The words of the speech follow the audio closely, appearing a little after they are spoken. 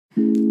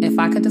If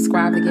I could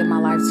describe the Get My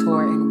Life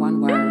tour in one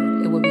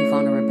word, it would be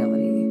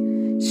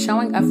vulnerability.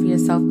 Showing up for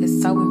yourself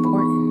is so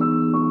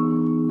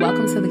important.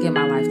 Welcome to the Get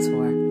My Life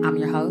tour. I'm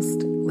your host,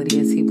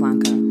 Lydia T.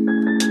 Blanco.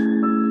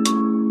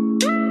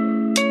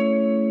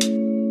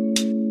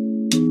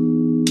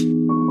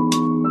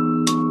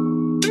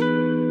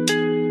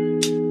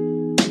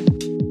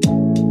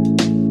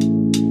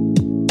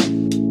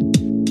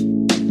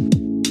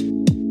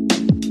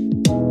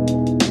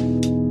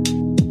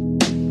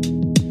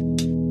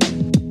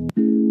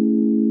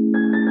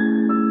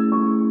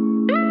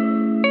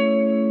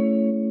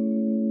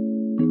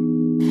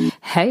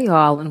 Hey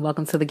y'all, and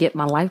welcome to the Get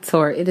My Life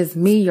tour. It is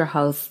me, your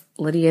host,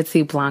 Lydia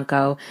T.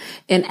 Blanco.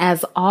 And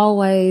as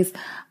always,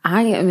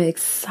 I am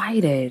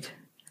excited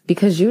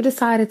because you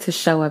decided to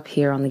show up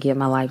here on the Get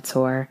My Life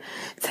tour,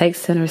 take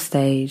center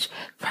stage,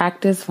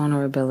 practice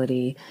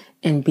vulnerability,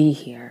 and be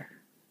here.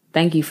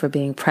 Thank you for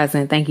being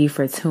present. Thank you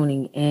for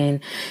tuning in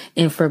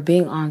and for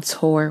being on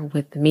tour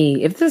with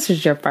me. If this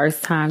is your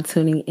first time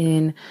tuning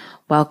in,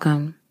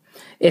 welcome.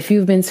 If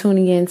you've been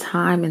tuning in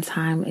time and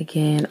time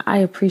again, I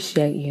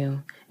appreciate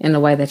you in the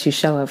way that you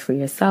show up for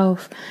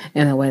yourself,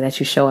 in the way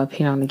that you show up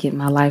here on the Get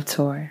My Life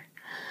tour.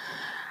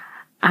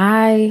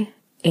 I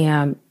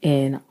am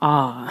in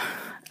awe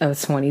of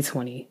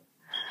 2020.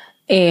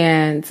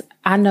 And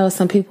I know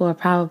some people are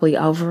probably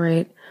over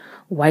it,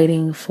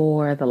 waiting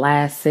for the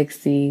last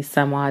 60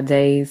 some odd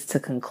days to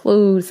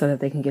conclude so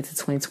that they can get to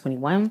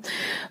 2021.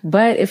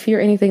 But if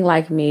you're anything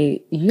like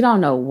me, you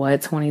don't know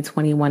what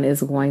 2021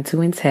 is going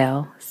to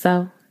entail.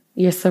 So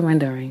you're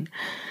surrendering.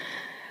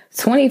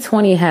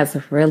 2020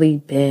 has really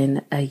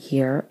been a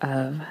year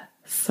of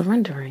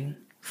surrendering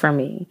for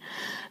me.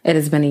 It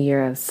has been a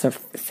year of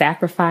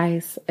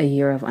sacrifice, a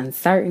year of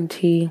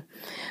uncertainty,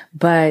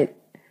 but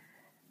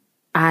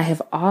I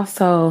have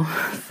also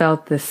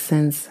felt this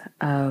sense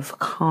of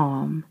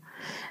calm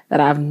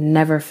that I've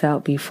never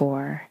felt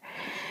before.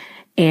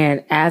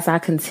 And as I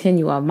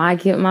continue on my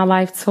Get My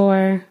Life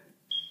tour,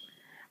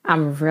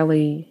 I'm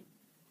really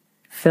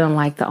feeling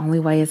like the only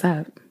way is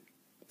up.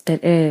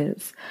 It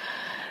is.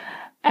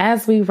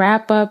 As we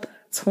wrap up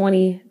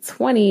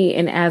 2020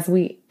 and as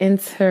we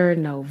enter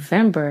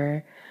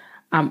November,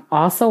 I'm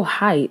also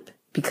hyped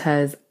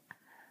because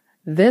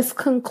this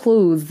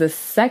concludes the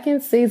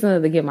second season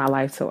of the Get My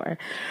Life tour,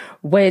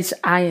 which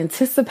I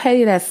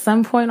anticipated at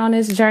some point on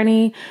this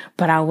journey,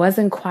 but I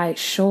wasn't quite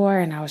sure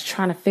and I was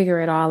trying to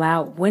figure it all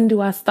out. When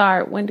do I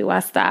start? When do I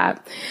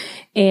stop?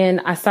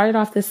 And I started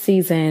off this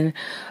season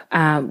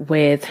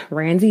with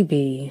Randy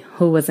B,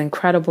 who was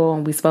incredible,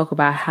 and we spoke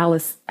about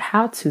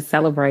how to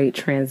celebrate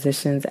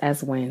transitions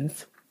as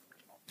wins.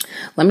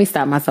 Let me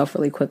stop myself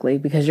really quickly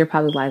because you're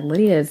probably like,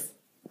 Lydia's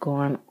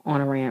going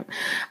on a rant.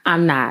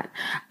 I'm not.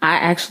 I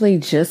actually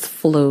just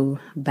flew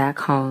back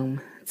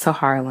home to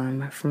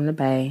Harlem from the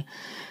Bay.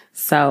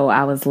 So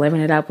I was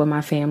living it up with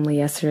my family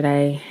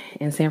yesterday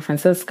in San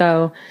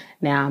Francisco.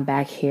 Now I'm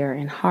back here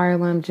in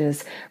Harlem,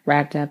 just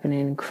wrapped up in an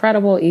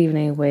incredible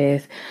evening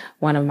with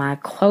one of my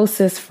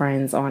closest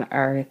friends on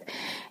earth.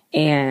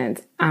 And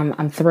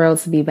I'm thrilled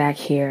to be back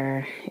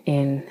here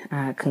and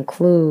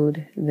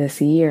conclude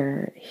this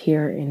year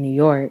here in New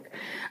York.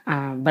 But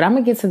I'm going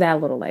to get to that a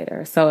little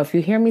later. So if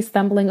you hear me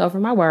stumbling over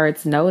my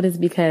words, know it is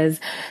because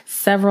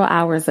several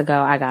hours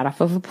ago I got off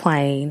of a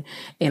plane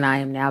and I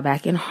am now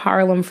back in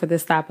Harlem for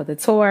this stop of the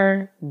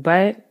tour.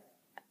 But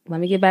let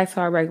me get back to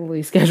our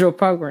regularly scheduled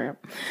program.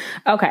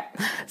 Okay.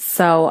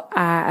 So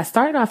I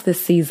started off this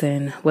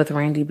season with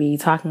Randy B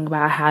talking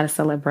about how to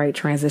celebrate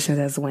transitions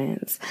as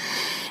wins.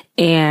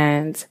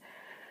 And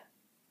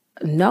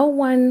no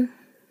one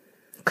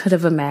could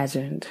have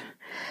imagined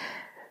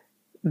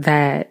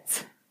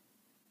that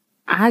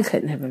I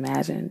couldn't have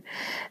imagined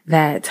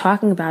that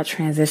talking about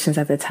transitions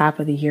at the top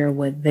of the year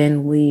would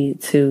then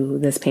lead to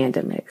this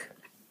pandemic.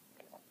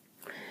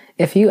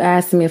 If you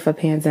asked me if a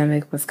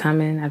pandemic was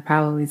coming, I'd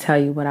probably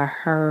tell you what I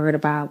heard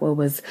about what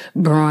was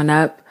brewing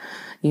up,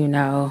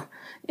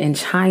 in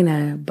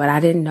China, but I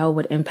didn't know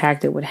what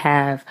impact it would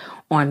have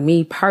on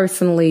me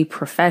personally,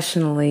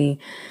 professionally,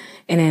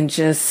 and in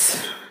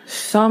just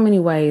so many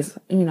ways,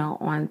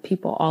 on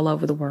people all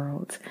over the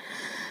world.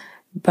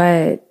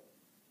 But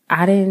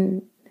I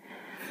didn't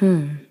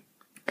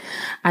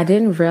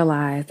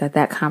realize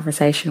that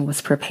conversation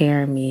was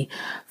preparing me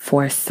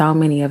for so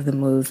many of the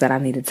moves that I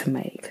needed to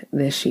make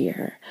this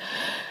year.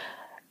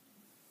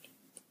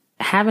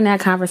 Having that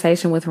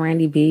conversation with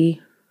Randy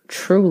B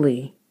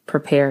truly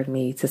prepared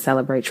me to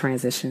celebrate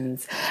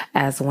transitions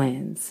as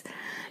wins.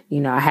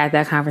 I had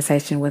that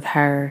conversation with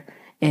her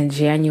in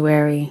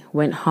January,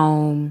 went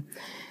home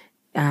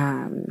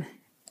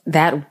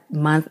that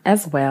month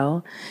as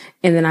well.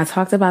 And then I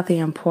talked about the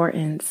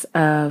importance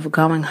of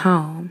going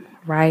home,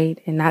 right?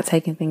 And not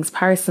taking things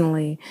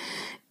personally.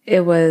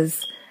 It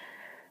was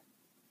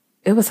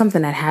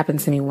something that happened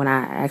to me when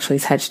I actually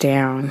touched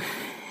down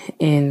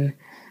in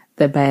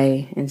the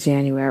Bay in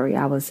January.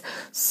 I was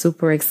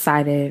super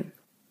excited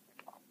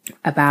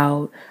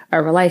about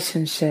a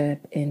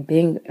relationship and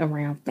being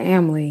around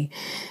family.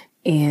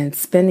 and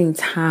spending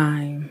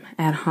time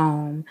at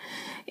home.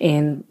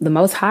 And the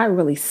Most High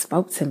really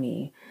spoke to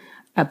me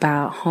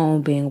about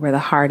home being where the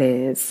heart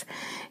is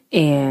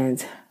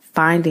and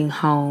finding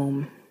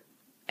home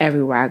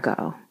everywhere I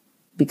go.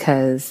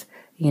 Because,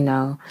 in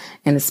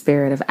the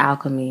spirit of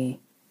alchemy,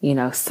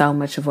 so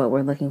much of what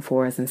we're looking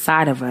for is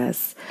inside of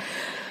us.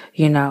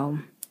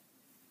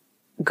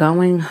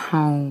 Going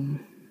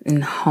home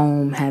and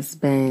home has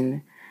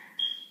been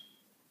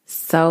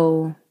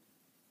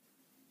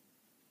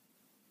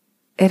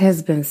it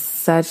has been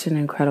such an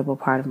incredible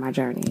part of my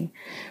journey,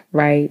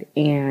 right?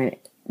 And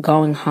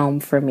going home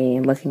for me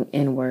and looking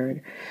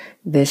inward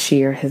this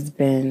year has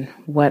been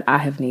what I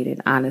have needed,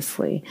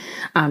 honestly.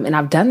 And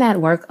I've done that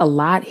work a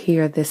lot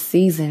here this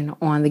season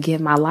on the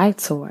Get My Life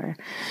tour,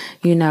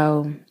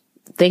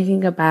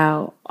 thinking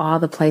about all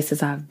the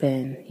places I've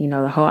been.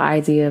 The whole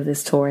idea of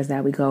this tour is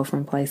that we go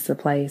from place to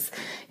place.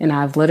 And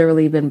I've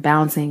literally been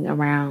bouncing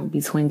around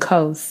between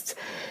coasts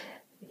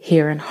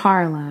here in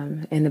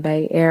Harlem, in the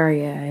Bay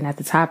Area. And at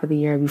the top of the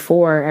year,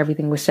 before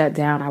everything was shut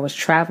down, I was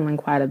traveling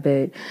quite a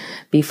bit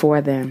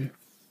before then.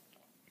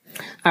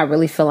 I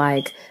really feel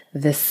like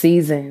this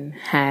season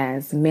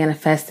has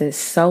manifested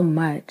so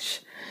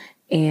much,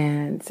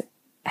 and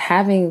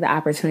having the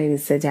opportunity to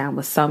sit down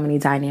with so many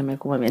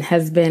dynamic women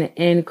has been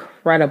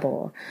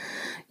incredible.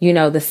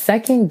 The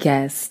second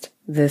guest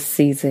this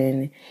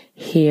season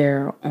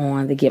here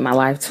on the Get My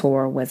Life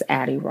tour was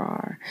Addie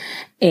Raw.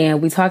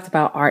 And we talked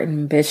about art and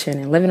ambition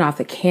and living off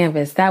the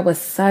canvas. That was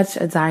such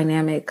a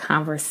dynamic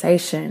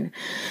conversation.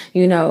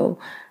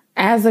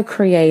 As a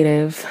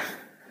creative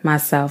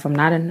myself, I'm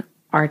not an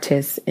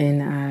artist in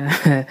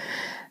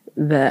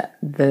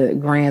the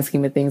grand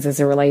scheme of things as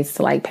it relates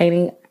to like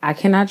painting. I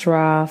cannot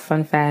draw.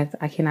 Fun fact,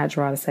 I cannot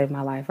draw to save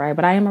my life, right?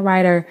 But I am a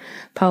writer,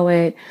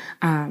 poet,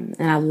 and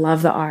I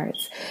love the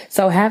arts.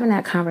 So having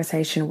that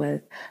conversation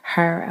with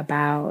her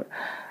about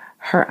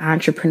her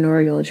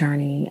entrepreneurial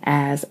journey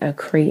as a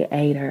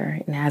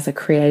creator and as a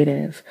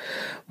creative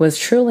was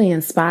truly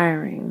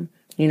inspiring.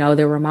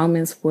 There were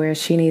moments where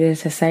she needed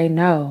to say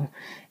no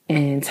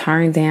and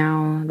turn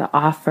down the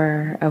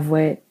offer of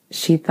what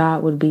she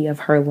thought would be of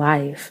her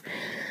life,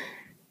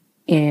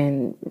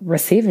 and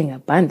receiving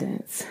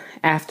abundance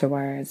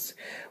afterwards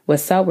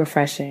was so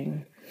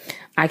refreshing.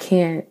 I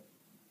can't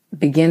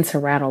begin to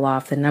rattle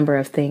off the number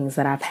of things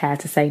that I've had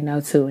to say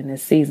no to in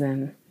this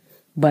season,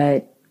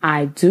 but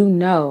I do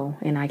know,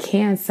 and I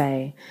can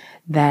say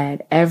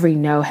that every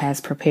no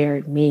has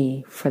prepared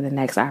me for the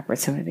next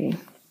opportunity.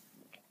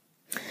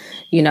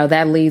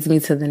 That leads me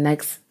to the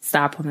next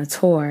stop on the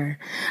tour,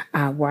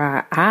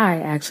 where I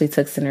actually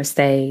took center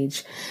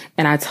stage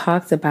and I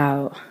talked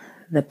about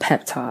the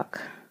pep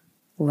talk.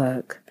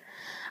 Look,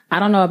 I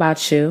don't know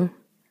about you,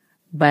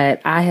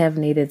 but I have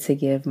needed to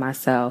give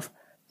myself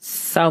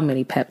so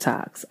many pep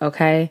talks,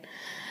 okay?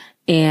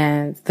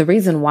 And the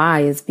reason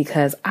why is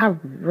because I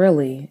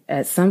really,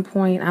 at some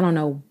point, I don't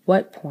know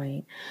what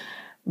point,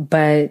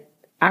 but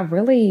I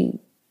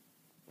really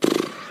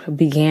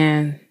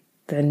began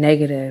the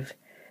negative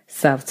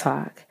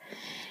self-talk.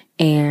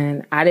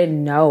 And I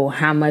didn't know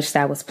how much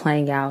that was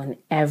playing out in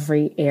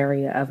every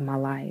area of my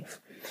life.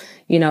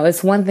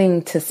 It's one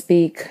thing to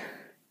speak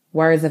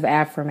words of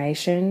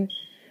affirmation.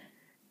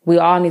 We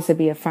all need to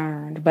be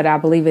affirmed, but I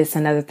believe it's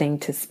another thing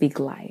to speak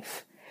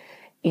life.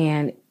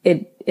 And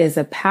it is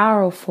a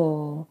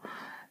powerful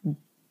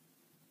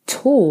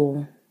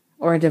tool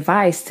or a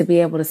device to be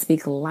able to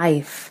speak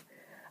life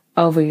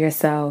over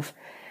yourself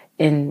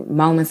in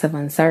moments of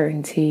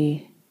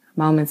uncertainty,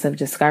 moments of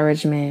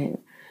discouragement,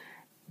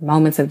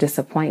 moments of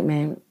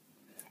disappointment,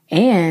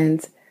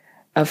 and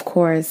of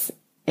course,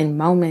 in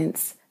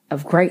moments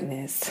of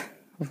greatness,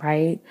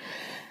 right?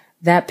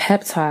 That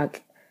pep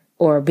talk,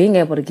 or being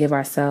able to give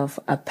ourselves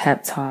a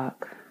pep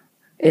talk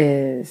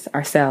is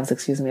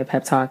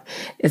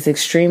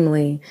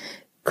extremely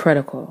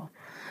critical.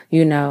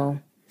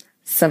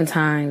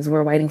 Sometimes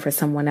we're waiting for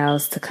someone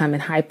else to come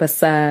and hype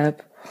us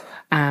up,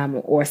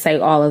 or say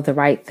all of the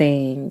right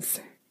things.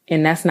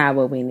 And that's not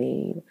what we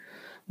need.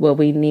 What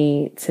we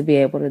need to be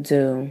able to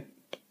do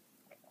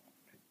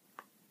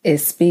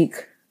is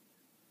speak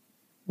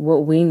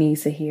what we need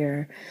to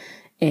hear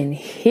and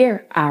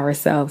hear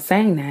ourselves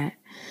saying that,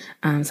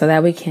 so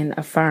that we can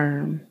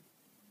affirm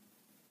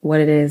what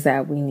it is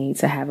that we need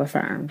to have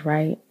affirmed,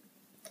 right?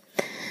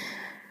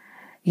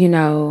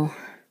 It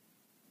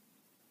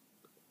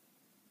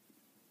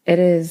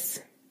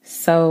is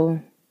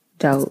so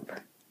dope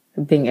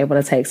being able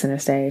to take center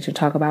stage and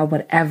talk about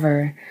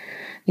whatever,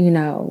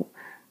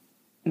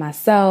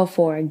 myself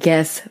or a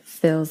guest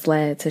feels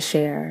led to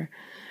share.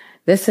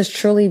 This has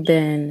truly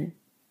been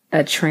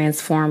a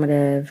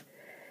transformative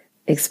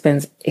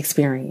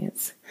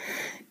experience.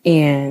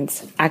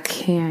 And I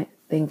can't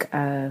think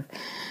of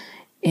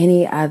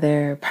any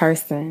other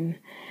person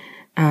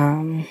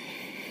who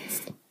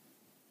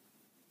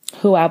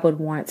I would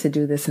want to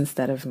do this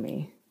instead of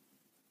me.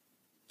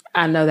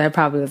 I know that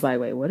probably was like,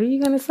 wait, what are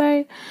you going to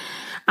say?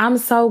 I'm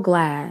so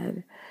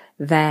glad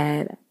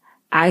that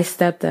I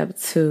stepped up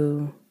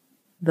to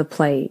the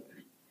plate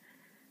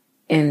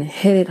and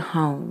hit it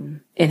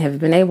home and have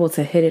been able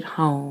to hit it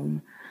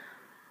home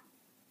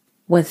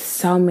with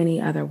so many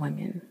other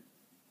women.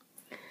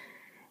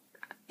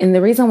 And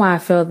the reason why I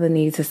feel the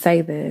need to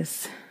say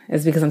this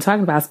is because I'm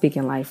talking about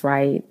speaking life,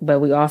 right? But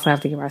we also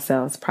have to give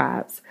ourselves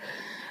props.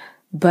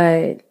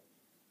 But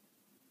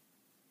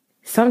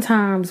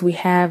sometimes we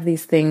have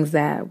these things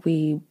that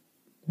we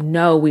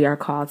know we are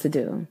called to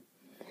do.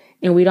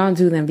 And we don't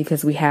do them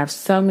because we have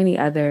so many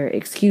other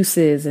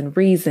excuses and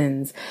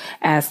reasons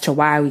as to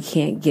why we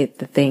can't get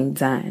the thing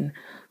done.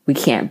 We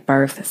can't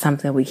birth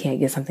something. We can't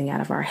get something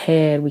out of our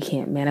head. We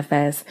can't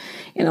manifest.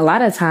 And a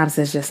lot of times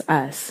it's just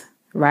us,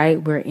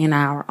 right? We're in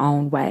our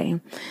own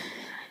way.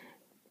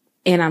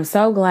 And I'm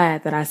so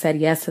glad that I said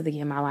yes to the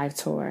Get My Life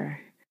tour.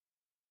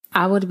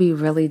 I would be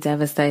really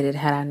devastated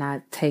had I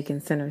not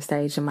taken center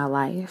stage in my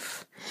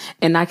life.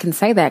 And I can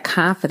say that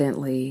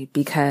confidently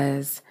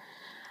because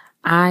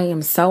I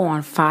am so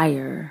on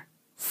fire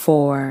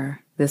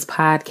for this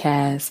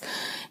podcast.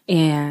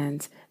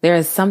 And there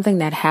is something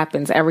that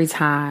happens every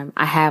time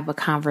I have a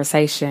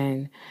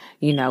conversation,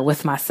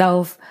 with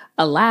myself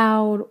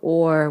aloud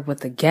or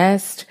with a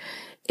guest.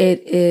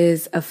 It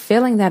is a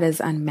feeling that is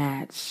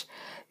unmatched.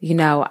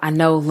 I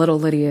know little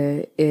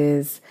Lydia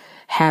is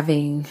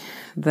having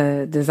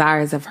the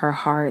desires of her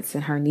hearts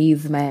and her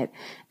needs met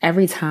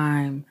every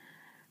time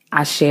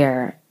I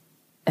share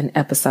an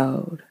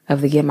episode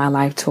of the Get My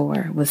Life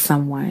tour with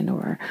someone,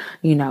 or,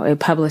 it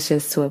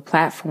publishes to a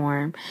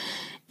platform.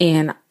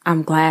 And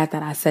I'm glad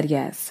that I said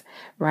yes,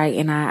 right?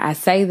 And I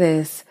say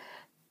this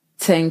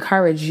to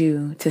encourage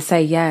you to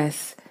say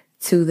yes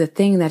to the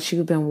thing that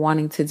you've been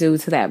wanting to do,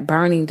 to that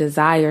burning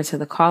desire, to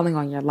the calling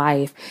on your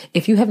life,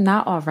 if you have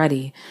not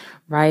already,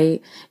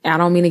 right? And I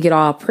don't mean to get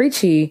all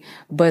preachy,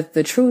 but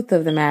the truth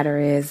of the matter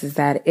is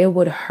that it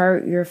would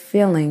hurt your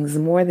feelings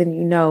more than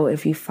you know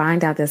if you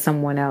find out that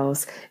someone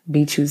else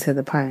beat you to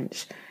the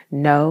punch.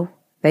 No,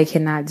 they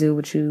cannot do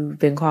what you've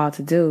been called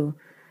to do.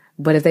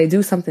 But if they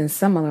do something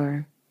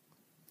similar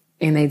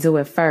and they do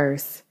it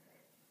first,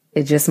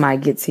 it just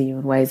might get to you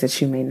in ways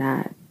that you may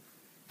not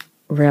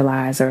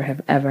realize or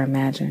have ever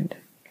imagined.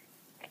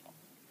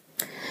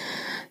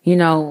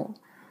 On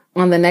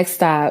the next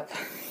stop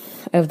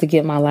of the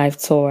Get My Life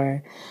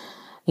tour,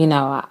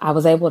 I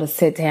was able to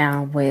sit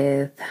down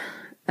with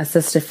a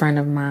sister friend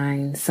of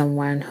mine,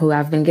 someone who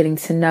I've been getting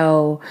to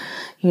know,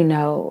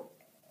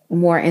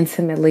 more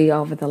intimately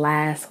over the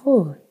last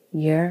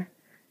year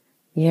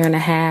and a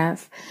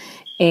half.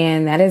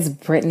 And that is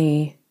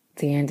Brittany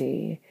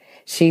Dandy.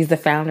 She's the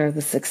founder of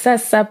the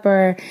Success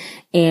Supper.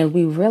 And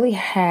we really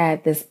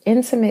had this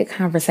intimate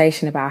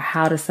conversation about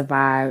how to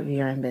survive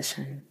your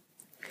ambition.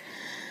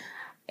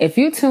 If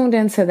you tuned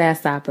into that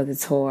stop of the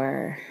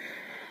tour,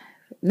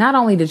 not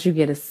only did you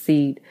get a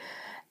seat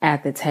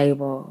at the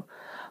table,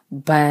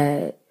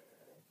 but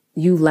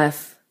you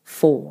left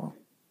full.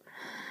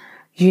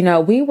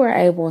 We were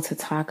able to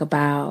talk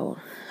about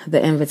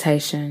the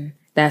invitation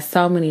that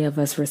so many of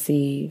us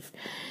receive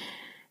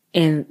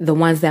and the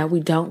ones that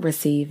we don't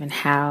receive and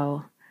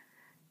how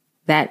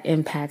that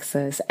impacts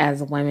us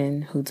as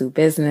women who do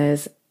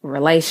business,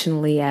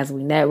 relationally, as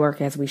we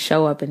network, as we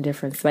show up in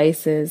different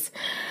spaces,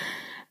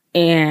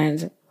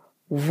 and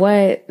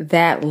what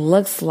that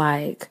looks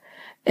like,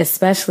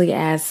 especially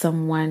as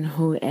someone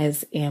who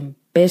is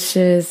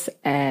ambitious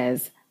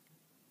as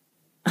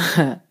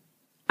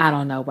I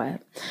don't know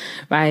what,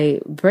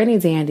 right? Brittany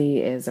Dandy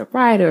is a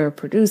writer, a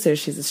producer.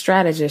 She's a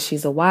strategist.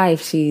 She's a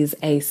wife. She's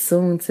a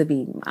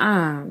soon-to-be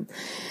mom.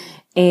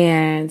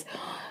 And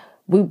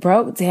we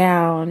broke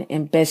down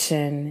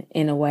ambition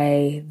in a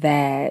way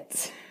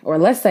that, or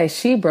let's say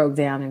she broke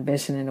down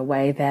ambition in a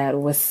way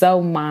that was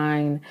so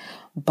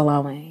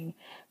mind-blowing,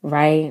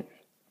 right?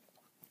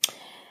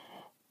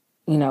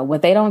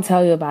 What they don't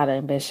tell you about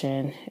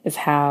ambition is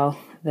how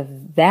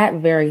that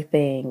very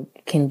thing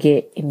can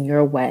get in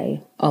your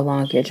way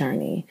along your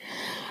journey,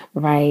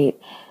 right?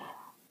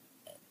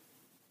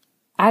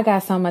 I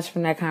got so much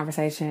from that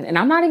conversation, and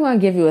I'm not even going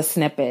to give you a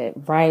snippet,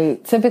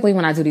 right? Typically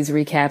when I do these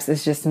recaps,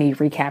 it's just me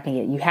recapping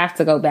it. You have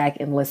to go back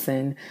and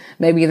listen.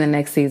 Maybe in the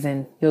next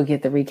season, you'll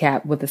get the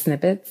recap with the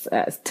snippets.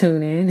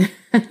 Tune in.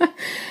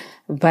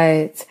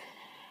 But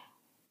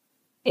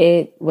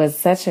it was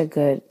such a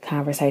good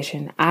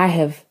conversation. I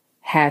have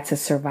had to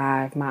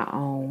survive my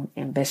own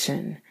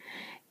ambition.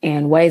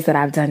 And ways that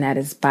I've done that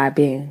is by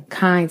being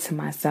kind to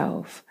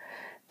myself,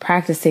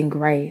 practicing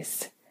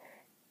grace,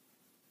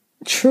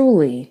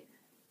 truly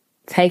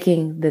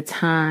taking the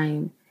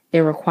time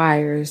it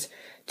requires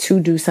to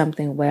do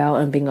something well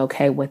and being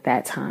okay with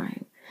that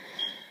time.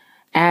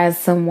 As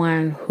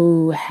someone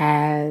who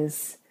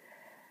has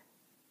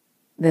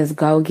this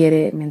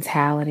go-get-it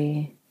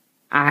mentality,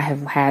 I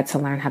have had to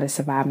learn how to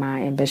survive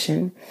my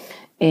ambition.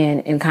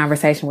 And in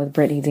conversation with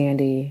Brittany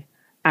Dandy,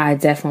 I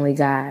definitely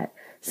got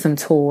some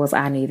tools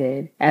I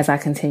needed as I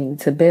continue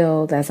to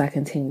build, as I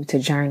continue to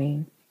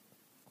journey.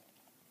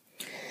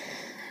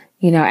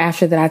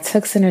 After that, I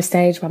took center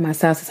stage by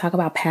myself to talk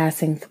about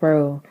passing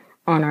through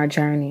on our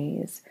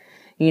journeys,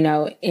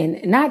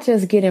 and not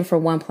just getting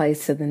from one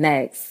place to the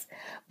next,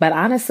 but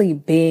honestly,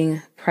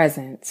 being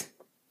present.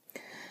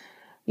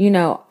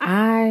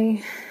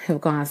 I have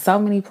gone so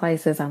many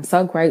places. I'm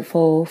so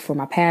grateful for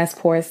my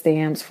passport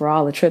stamps, for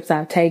all the trips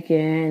I've taken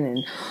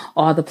and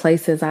all the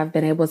places I've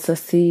been able to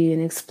see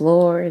and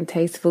explore and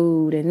taste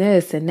food and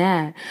this and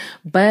that.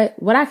 But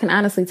what I can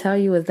honestly tell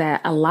you is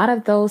that a lot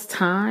of those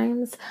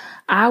times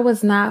I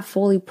was not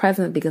fully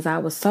present because I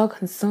was so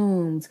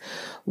consumed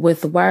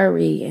with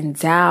worry and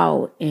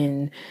doubt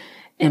and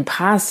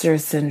imposter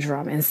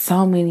syndrome and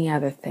so many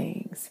other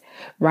things,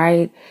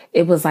 right?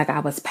 It was like I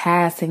was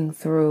passing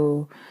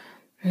through,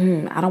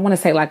 I don't want to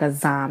say like a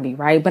zombie,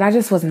 right? But I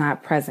just was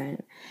not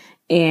present.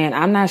 And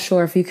I'm not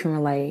sure if you can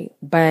relate,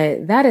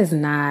 but that is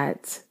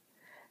not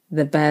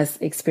the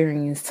best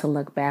experience to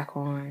look back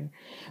on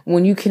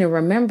when you can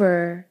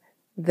remember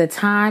the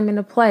time and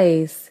the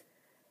place,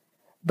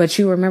 but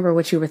you remember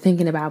what you were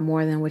thinking about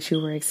more than what you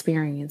were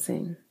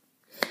experiencing.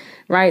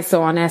 Right.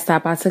 So on that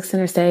stop, I took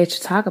center stage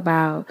to talk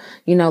about,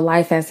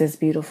 life as this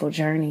beautiful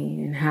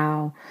journey and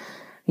how,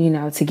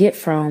 to get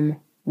from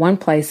one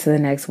place to the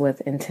next with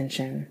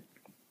intention.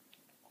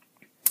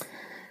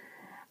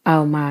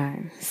 Oh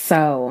my.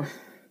 So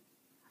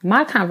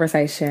my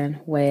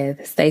conversation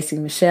with Stacey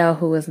Michelle,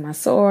 who is my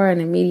soar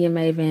and a media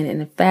maven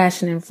and a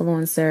fashion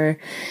influencer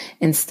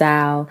and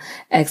style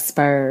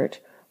expert,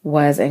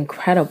 was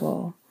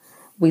incredible.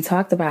 We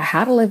talked about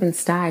how to live in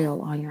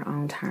style on your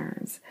own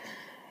terms.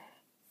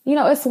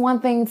 It's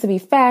one thing to be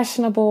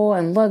fashionable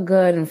and look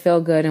good and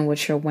feel good in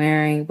what you're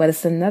wearing, but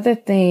it's another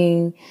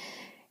thing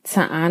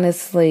to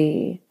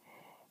honestly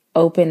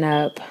open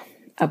up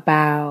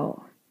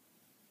about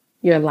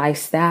your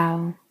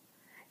lifestyle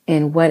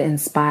and what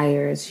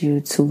inspires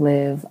you to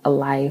live a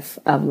life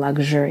of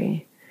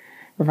luxury,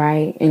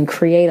 right? And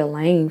create a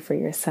lane for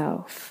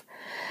yourself.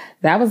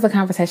 That was the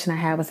conversation I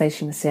had with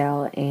Stacey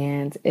Michelle,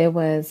 and it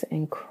was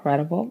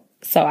incredible.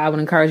 So I would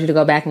encourage you to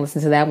go back and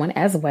listen to that one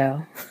as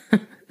well.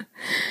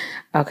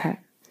 Okay.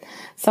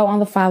 So on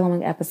the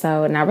following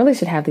episode, and I really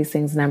should have these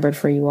things numbered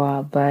for you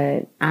all,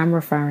 but I'm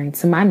referring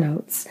to my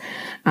notes,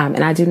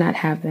 and I do not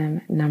have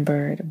them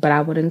numbered, but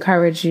I would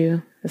encourage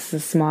you, this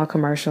is a small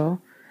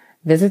commercial,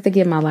 visit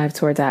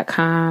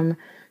thegetmylifetour.com,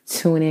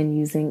 tune in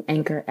using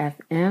Anchor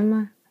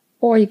FM,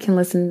 or you can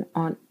listen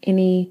on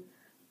any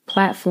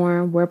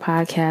platform where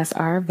podcasts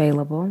are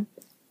available,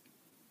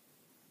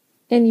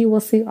 and you will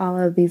see all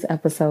of these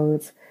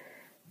episodes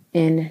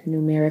in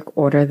numeric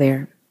order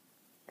there.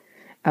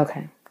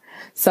 Okay.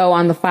 So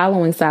on the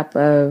following stop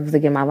of the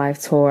Get My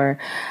Life tour,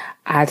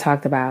 I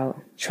talked about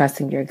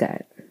trusting your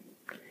gut.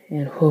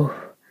 And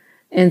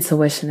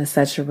intuition is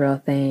such a real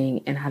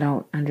thing. And I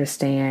don't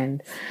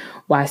understand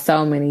why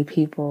so many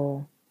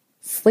people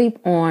sleep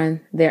on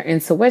their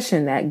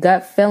intuition. That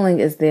gut feeling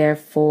is there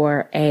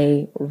for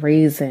a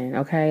reason.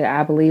 Okay.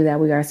 I believe that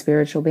we are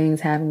spiritual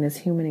beings having this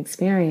human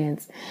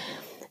experience.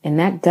 And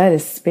that gut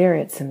is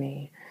spirit to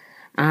me.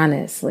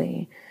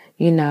 Honestly,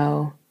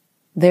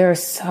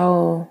 there's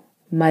so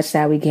much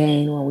that we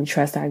gain when we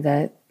trust our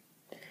gut,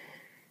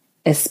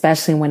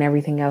 especially when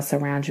everything else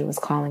around you is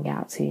calling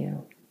out to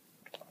you.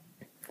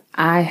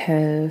 I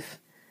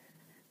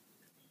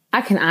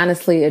can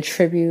honestly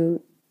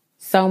attribute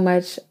so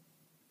much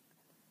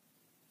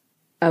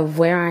of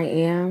where I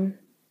am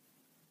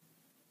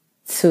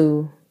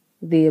to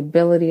the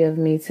ability of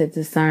me to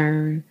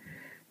discern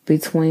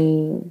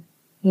between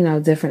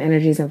different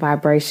energies and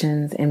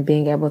vibrations and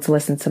being able to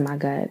listen to my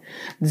gut.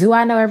 Do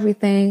I know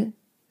everything?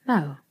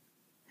 No.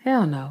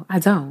 Hell no, I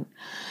don't.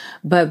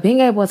 But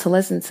being able to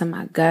listen to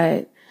my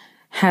gut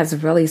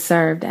has really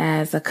served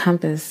as a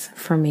compass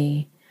for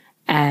me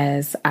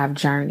as I've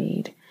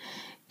journeyed.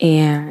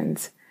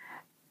 And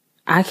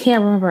I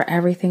can't remember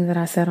everything that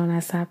I said on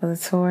that side of the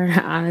tour,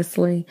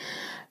 honestly.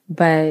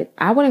 But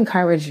I would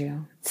encourage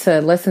you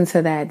to listen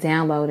to that,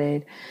 download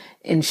it,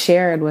 and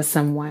share it with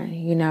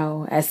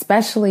someone,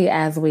 especially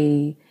as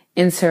we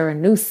enter a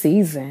new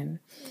season.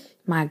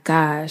 My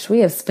gosh, we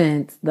have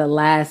spent the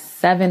last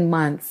 7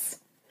 months,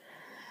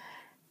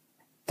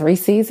 3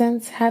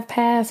 seasons have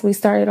passed. We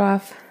started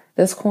off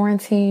this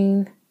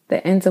quarantine,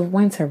 the end of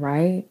winter,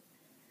 right?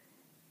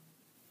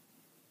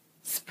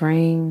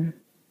 Spring,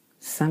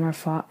 summer,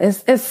 fall.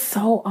 It's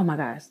so, oh my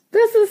gosh,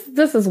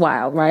 this is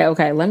wild, right?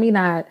 Okay. Let me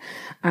not,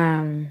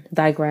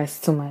 digress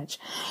too much,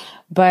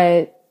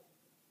 but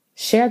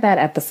share that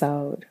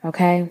episode.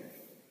 Okay.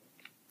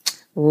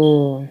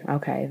 Ooh,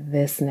 okay.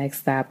 This next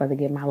stop of the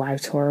Get My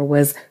Life tour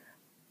was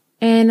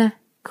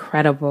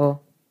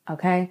incredible.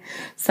 Okay.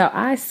 So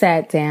I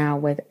sat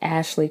down with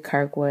Ashley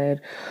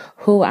Kirkwood,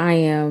 who I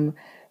am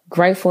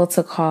grateful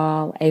to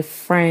call a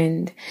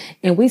friend.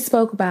 And we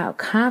spoke about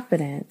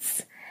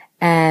confidence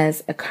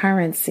as a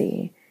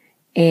currency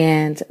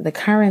and the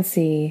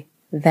currency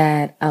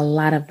that a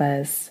lot of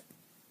us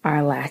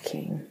are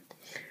lacking,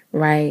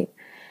 right?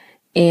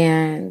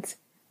 And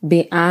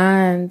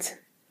beyond,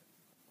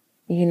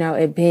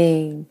 it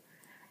being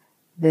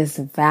this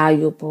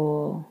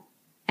valuable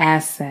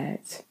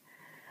asset,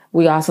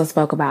 We also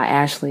spoke about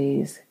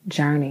Ashley's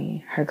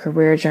journey, her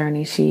career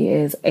journey. She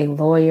is a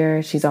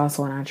lawyer. She's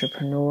also an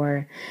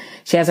entrepreneur.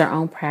 She has her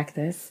own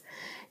practice.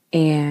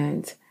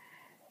 And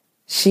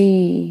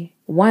she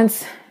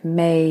once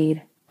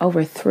made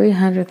over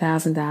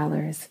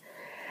 $300,000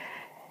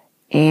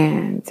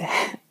 and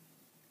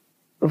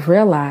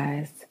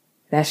realized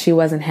that she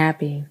wasn't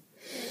happy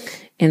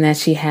and that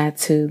she had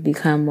to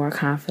become more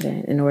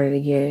confident in order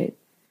to get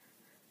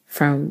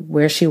from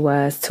where she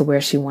was to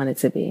where she wanted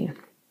to be.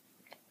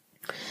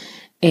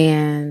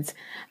 And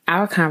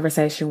our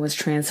conversation was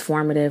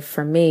transformative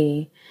for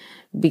me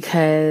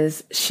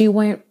because she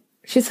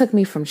took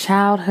me from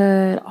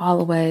childhood all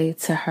the way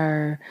to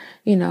her,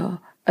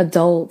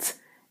 adult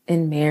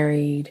and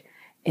married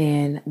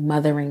and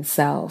mothering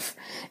self.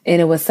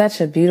 And it was such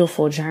a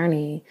beautiful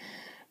journey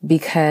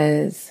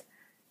because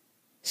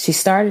she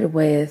started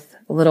with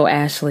little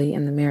Ashley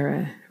in the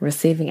mirror,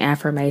 receiving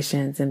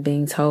affirmations and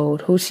being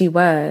told who she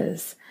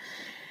was.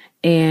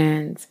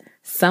 And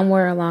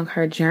somewhere along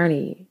her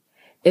journey,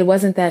 it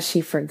wasn't that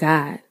she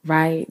forgot,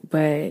 right?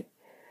 But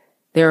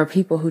there were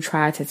people who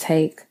tried to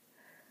take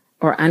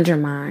or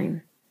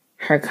undermine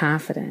her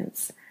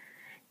confidence.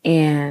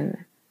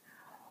 And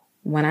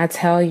when I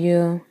tell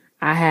you,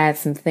 I had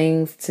some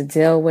things to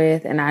deal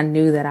with, and I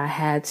knew that I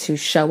had to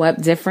show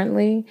up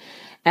differently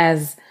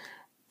as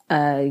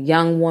a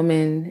young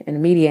woman in the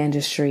media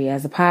industry,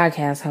 as a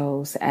podcast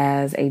host,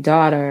 as a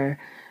daughter,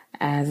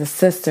 as a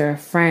sister, a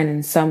friend,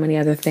 and so many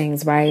other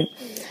things, right?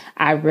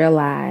 I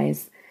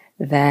realized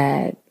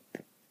that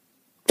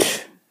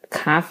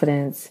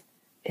confidence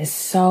is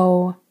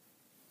so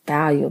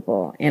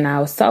valuable. And I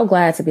was so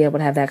glad to be able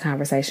to have that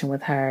conversation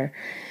with her.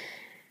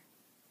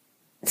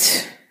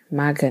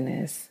 My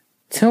goodness.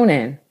 Tune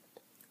in.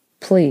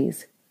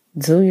 Please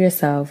do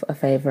yourself a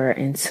favor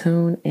and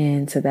tune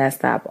in to that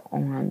stop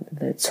on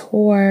the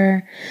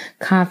tour.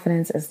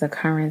 Confidence is the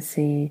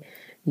currency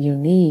you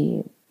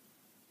need.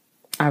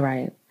 All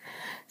right.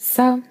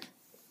 So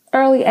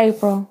early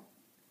April,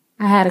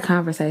 I had a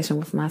conversation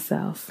with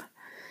myself.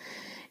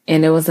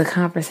 And it was a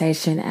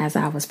conversation as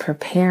I was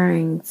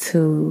preparing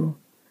to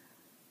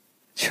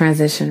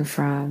transition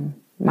from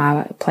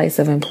my place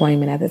of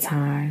employment at the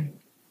time.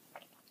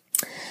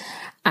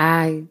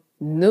 I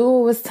knew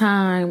it was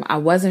time. I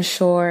wasn't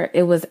sure.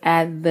 It was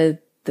at the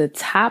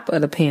top of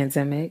the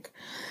pandemic,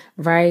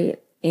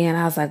 right? And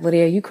I was like,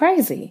 Lydia, you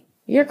crazy.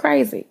 You're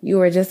crazy. You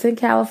were just in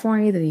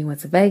California, then you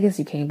went to Vegas,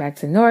 you came back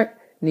to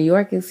New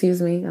York,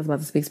 excuse me. I was about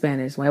to speak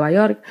Spanish.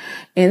 And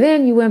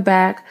then you went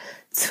back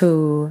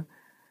to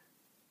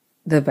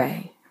the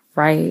Bay,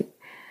 right?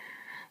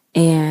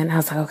 And I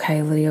was like,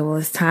 okay, Lydia, well,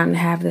 it's time to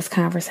have this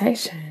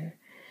conversation.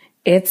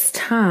 It's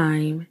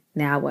time.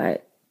 Now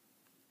what?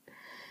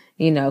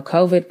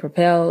 COVID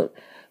propelled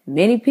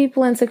many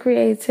people into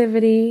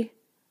creativity.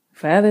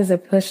 For others,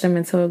 it pushed them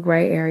into a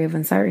gray area of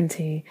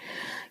uncertainty,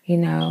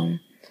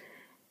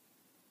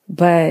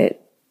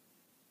 But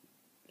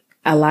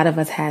a lot of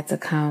us had to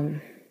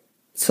come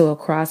to a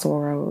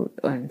crossroad,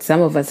 and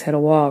some of us hit a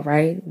wall,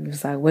 right? It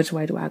was like, which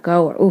way do I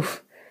go? Or,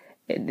 oof,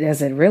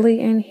 does it really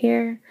end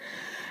here?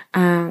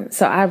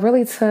 So I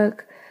really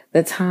took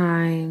the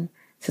time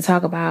to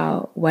talk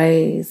about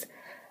ways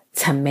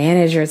to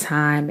manage your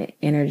time and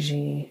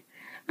energy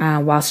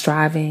while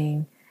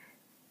striving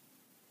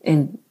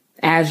and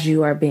as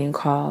you are being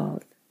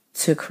called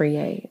to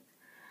create.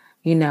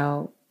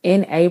 In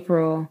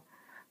April,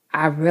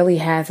 I really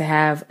had to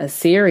have a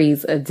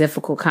series of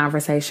difficult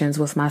conversations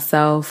with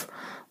myself,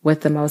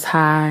 with the Most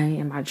High,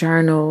 in my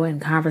journal, and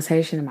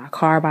conversation in my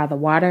car by the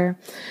water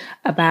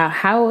about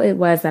how it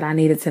was that I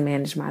needed to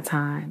manage my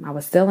time. I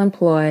was still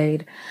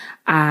employed.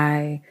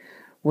 I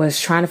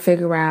was trying to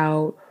figure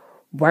out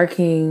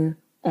working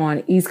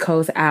on East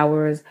Coast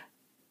hours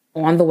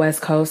on the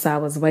West Coast. I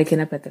was waking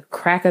up at the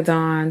crack of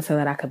dawn so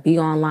that I could be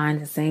online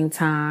at the same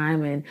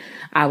time. And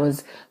I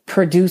was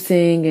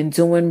producing and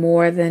doing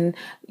more than,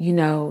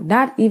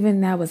 not even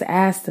that was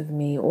asked of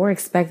me or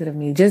expected of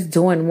me, just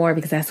doing more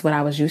because that's what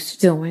I was used to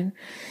doing,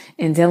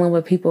 and dealing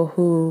with people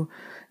who,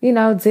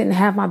 didn't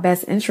have my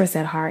best interests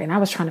at heart. And I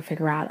was trying to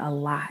figure out a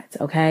lot.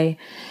 Okay.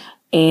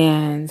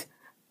 And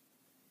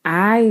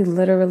I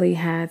literally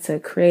had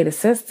to create a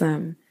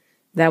system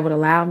that would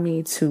allow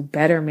me to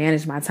better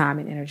manage my time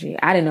and energy.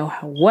 I didn't know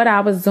what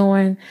I was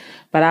doing,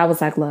 but I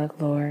was like,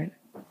 look, Lord,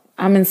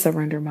 I'm in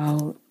surrender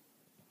mode.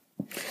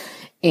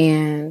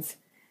 And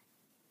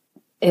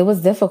it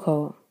was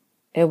difficult.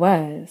 It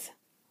was.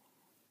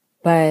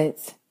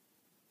 But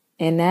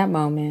in that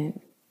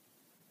moment,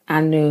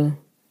 I knew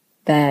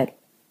that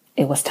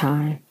it was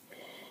time.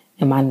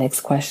 And my next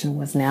question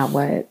was, now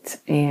what?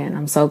 And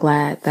I'm so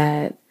glad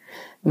that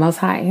Most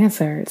High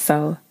answered.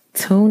 So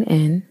tune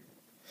in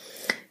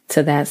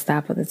to that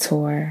stop of the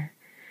tour.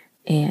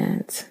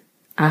 And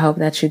I hope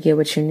that you get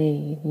what you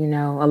need.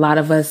 A lot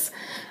of us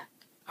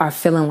are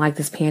feeling like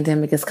this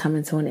pandemic is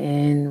coming to an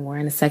end. We're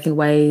in a second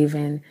wave,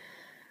 and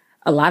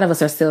a lot of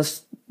us are still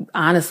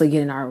honestly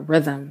getting our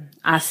rhythm.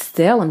 I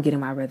still am getting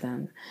my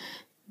rhythm,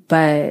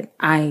 but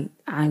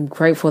I'm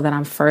grateful that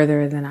I'm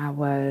further than I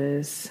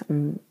was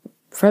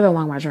further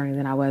along my journey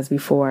than I was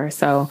before.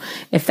 So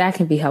if that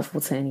can be helpful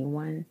to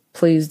anyone,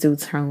 please do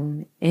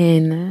tune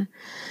in.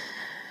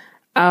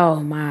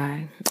 Oh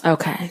my.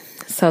 Okay.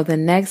 So the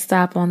next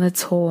stop on the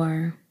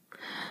tour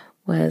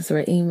was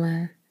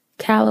Raima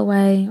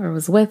Calloway, or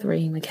was with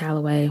Raima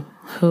Calloway,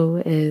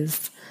 who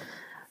is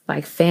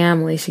like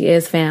family. She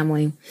is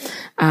family.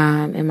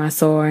 And my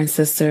soror and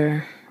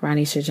sister,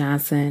 Ronisha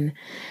Johnson,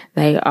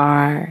 they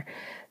are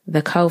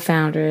the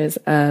co-founders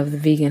of the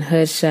Vegan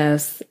Hood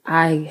Chefs.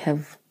 I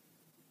have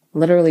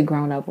literally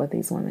grown up with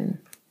these women.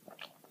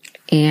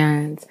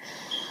 And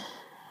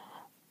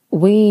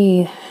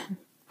we,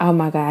 oh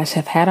my gosh,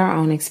 have had our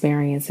own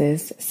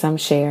experiences, some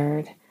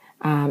shared,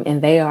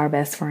 and they are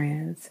best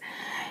friends.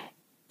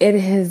 It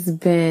has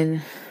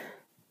been,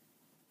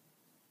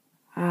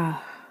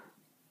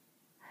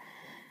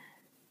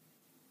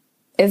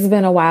 it's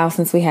been a while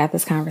since we had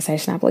this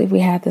conversation. I believe we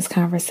had this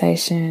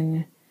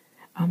conversation,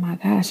 oh my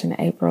gosh, in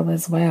April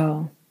as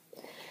well.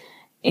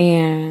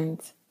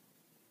 And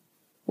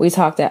we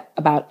talked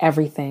about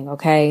everything,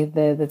 okay?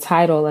 The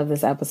title of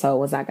this episode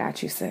was I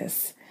Got You,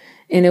 Sis.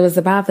 And it was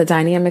about the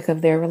dynamic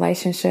of their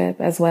relationship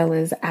as well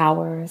as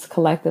ours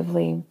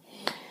collectively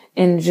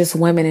and just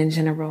women in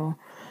general.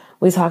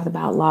 We talked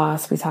about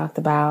loss. We talked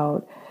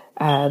about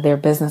their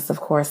business, of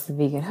course, the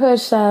Vegan Hood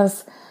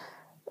Chefs,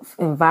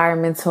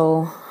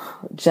 environmental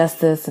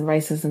justice and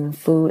racism and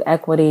food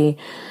equity.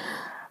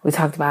 We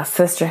talked about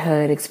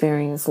sisterhood,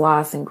 experience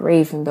loss and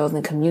grief, and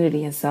building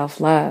community and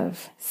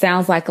self-love.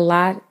 Sounds like a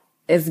lot.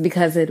 It's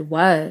because it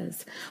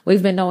was.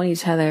 We've been knowing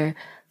each other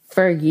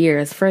for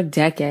years, for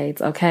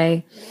decades,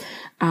 okay?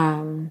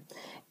 And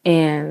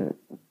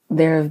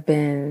there have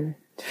been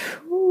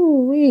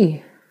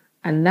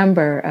a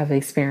number of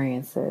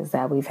experiences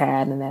that we've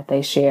had and that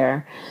they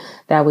share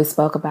that we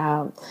spoke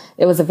about.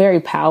 It was a very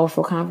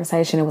powerful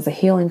conversation. It was a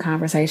healing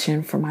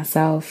conversation for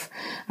myself.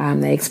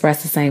 They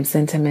expressed the same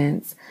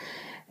sentiments.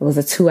 It was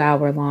a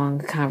 2-hour long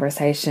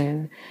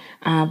conversation.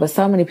 But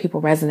so many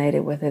people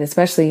resonated with it,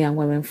 especially young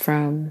women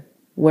from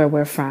where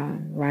we're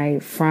from,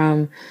 right?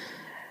 From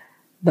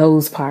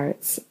those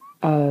parts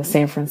of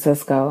San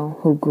Francisco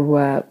who grew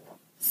up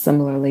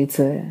similarly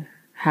to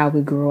how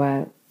we grew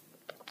up.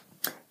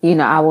 You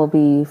know, I will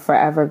be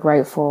forever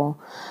grateful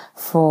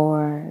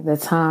for the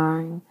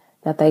time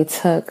that they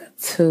took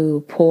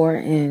to pour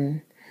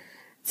in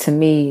to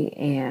me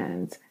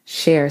and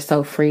share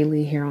so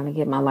freely here on the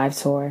Get My Life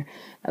Tour.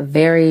 A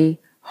very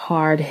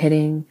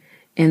hard-hitting,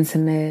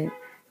 intimate,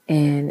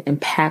 and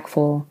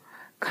impactful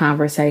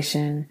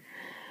conversation.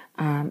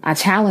 I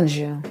challenge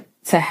you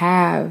to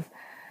have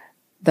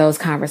those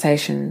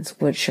conversations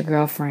with your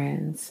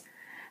girlfriends.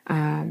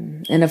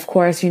 And of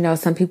course, you know,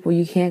 some people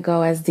you can't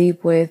go as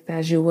deep with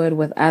as you would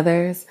with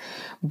others,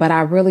 but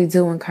I really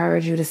do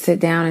encourage you to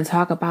sit down and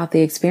talk about the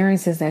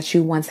experiences that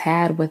you once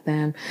had with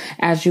them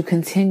as you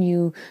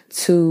continue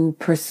to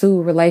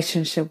pursue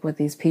relationship with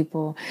these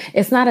people.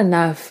 It's not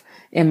enough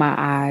in my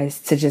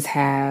eyes to just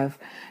have,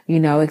 you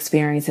know,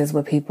 experiences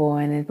with people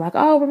and it's like,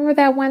 oh, remember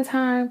that one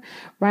time,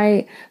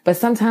 right? But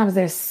sometimes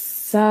there's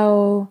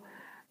so,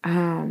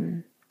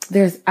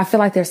 I feel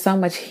like there's so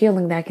much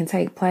healing that can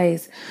take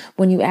place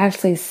when you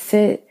actually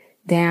sit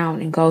down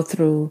and go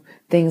through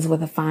things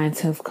with a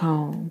fine-tooth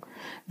comb,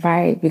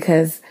 right?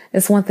 Because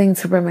it's one thing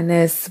to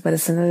reminisce, but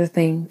it's another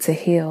thing to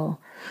heal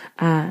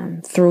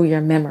through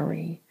your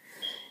memory.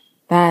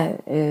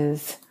 That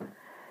is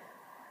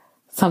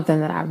something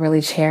that I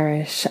really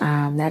cherish,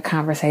 that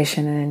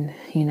conversation and,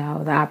 you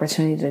know, the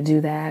opportunity to do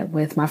that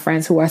with my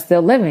friends who are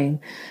still living.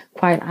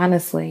 Quite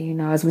honestly, you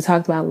know, as we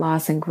talked about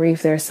loss and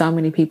grief, there are so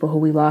many people who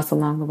we lost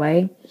along the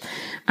way.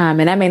 And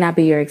that may not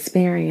be your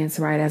experience,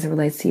 right, as it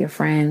relates to your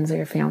friends or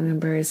your family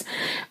members.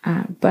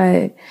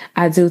 But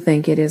I do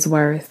think it is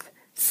worth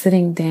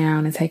sitting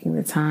down and taking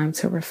the time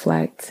to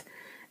reflect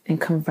and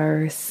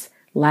converse,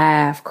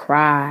 laugh,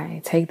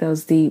 cry, take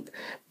those deep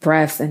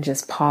breaths and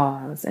just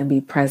pause and be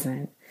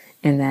present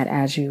in that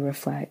as you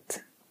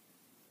reflect.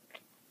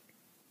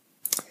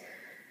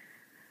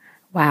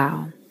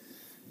 Wow.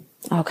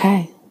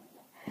 Okay.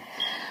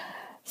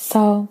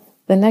 So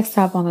the next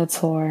stop on the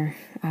tour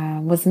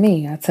was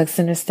me. I took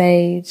center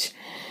stage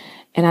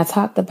and I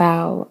talked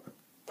about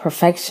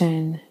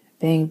perfection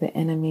being the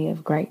enemy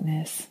of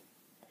greatness.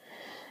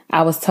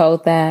 I was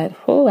told that,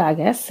 I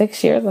guess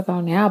 6 years ago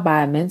now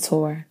by a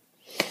mentor.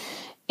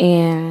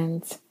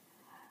 And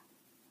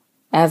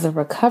as a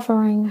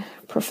recovering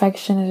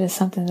perfectionist, it is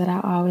something that I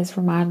always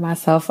remind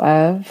myself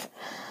of.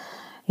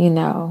 You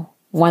know,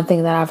 one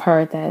thing that I've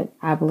heard that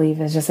I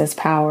believe is just as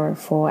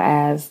powerful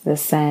as the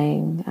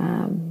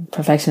saying,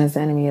 perfection is the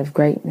enemy of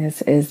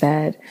greatness, is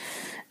that,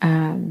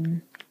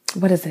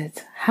 what is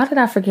it? How did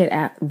I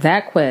forget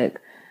that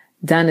quick?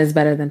 Done is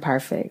better than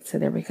perfect. So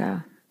there we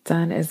go.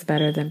 Done is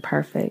better than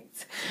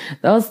perfect.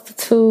 Those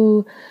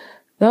two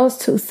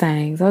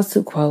sayings, those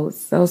two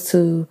quotes, those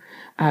two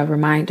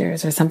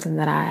reminders are something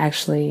that I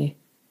actually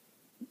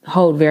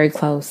hold very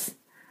close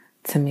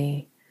to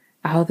me.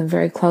 I hold them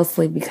very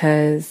closely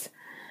because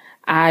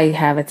I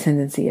have a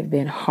tendency of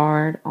being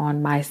hard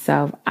on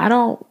myself. I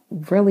don't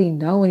really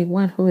know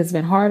anyone who has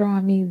been harder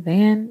on me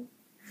than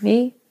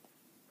me.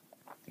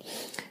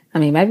 I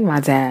mean, maybe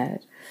my dad.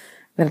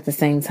 But at the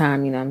same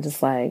time, I'm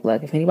just like,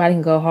 look, if anybody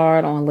can go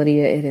hard on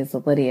Lydia, it is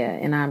Lydia.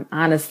 And I'm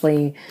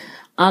honestly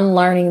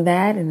unlearning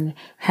that and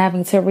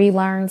having to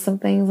relearn some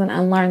things and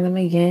unlearn them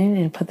again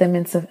and put them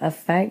into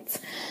effect,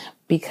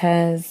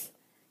 because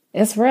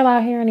it's real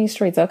out here in these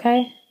streets,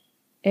 okay?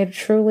 It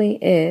truly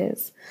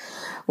is.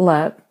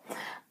 Look,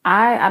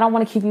 I don't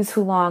want to keep you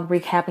too long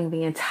recapping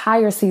the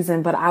entire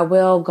season, but I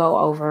will go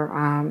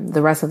over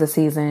the rest of the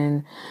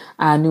season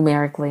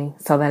numerically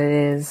so that it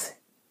is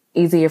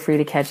easier for you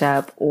to catch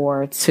up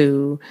or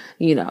to,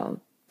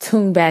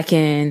 tune back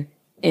in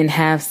and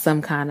have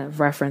some kind of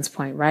reference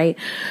point, right?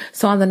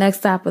 So on the next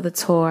stop of the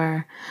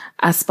tour,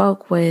 I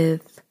spoke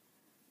with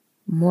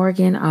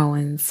Morgan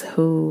Owens,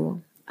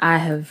 who I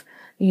have,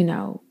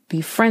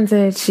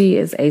 befriended. She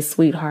is a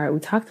sweetheart. We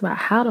talked about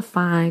how to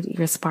find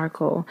your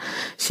sparkle.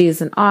 She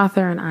is an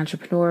author, an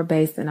entrepreneur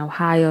based in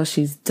Ohio.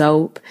 She's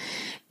dope.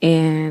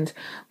 And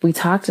we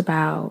talked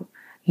about,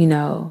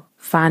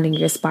 finding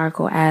your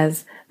sparkle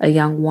as a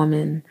young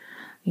woman,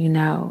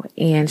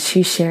 and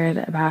she shared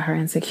about her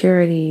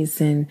insecurities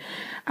and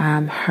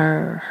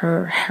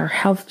her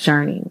health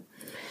journey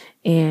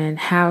and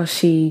how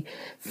she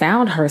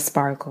found her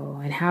sparkle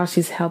and how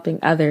she's helping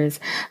others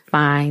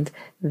find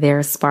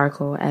their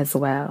sparkle as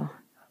well.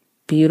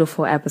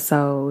 Beautiful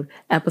episode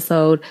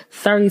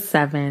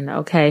 37.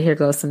 Okay, here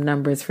goes some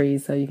numbers for you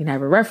so you can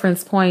have a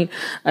reference point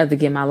of the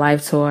Get My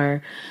Life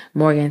tour.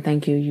 Morgan,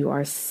 thank you. You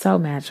are so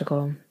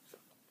magical.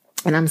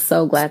 And I'm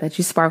so glad that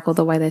you sparkle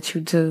the way that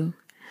you do.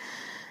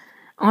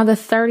 On the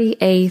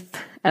 38th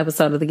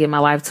episode of the Get My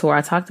Life tour,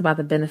 I talked about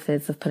the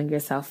benefits of putting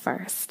yourself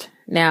first.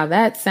 Now,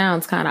 that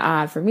sounds kind of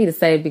odd for me to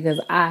say because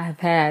I have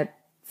had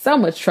so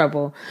much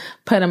trouble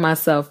putting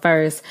myself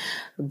first.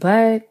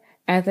 But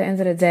at the end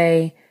of the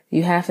day,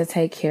 you have to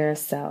take care of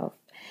self.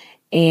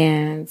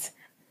 And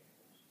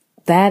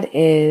that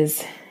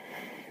is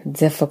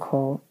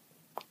difficult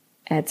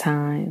at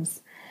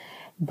times.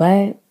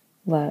 But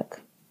look,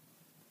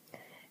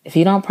 if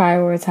you don't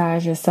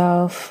prioritize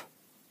yourself,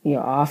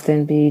 you'll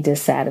often be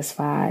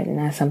dissatisfied. And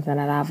that's something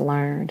that I've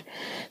learned.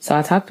 So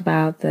I talked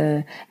about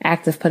the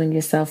act of putting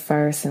yourself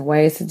first and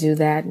ways to do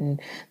that and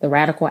the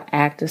radical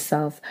act of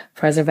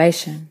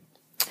self-preservation.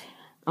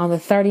 On the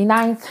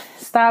 39th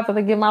stop of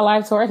the Get My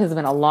Life tour, it has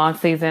been a long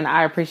season.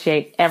 I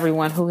appreciate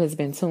everyone who has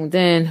been tuned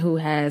in, who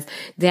has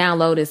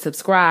downloaded,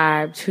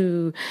 subscribed,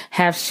 who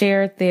have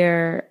shared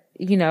their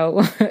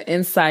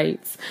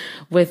insights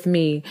with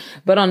me.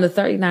 But on the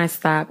 39th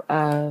stop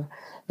of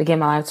the Get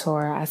My Life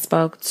tour, I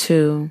spoke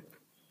to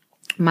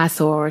my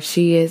soror.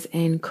 She is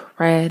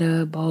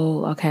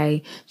incredible.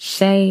 Okay.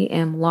 Shay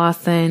M.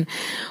 Lawson.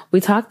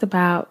 We talked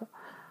about,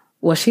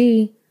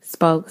 she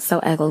spoke so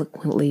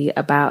eloquently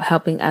about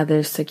helping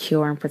others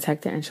secure and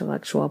protect their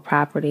intellectual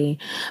property,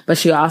 but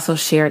she also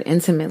shared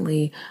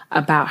intimately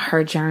about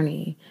her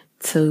journey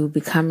to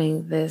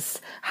becoming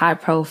this high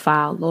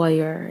profile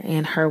lawyer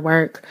and her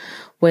work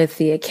with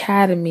the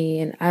academy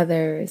and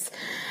others.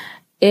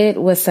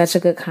 It was such a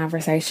good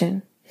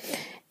conversation.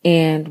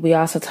 And we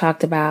also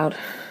talked about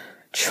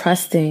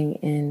trusting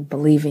and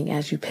believing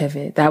as you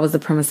pivot. That was the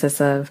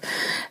premises of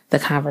the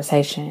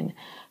conversation.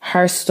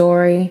 Her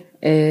story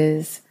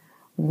is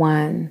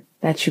one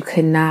that you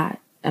could not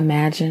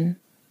imagine,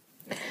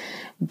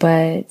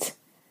 but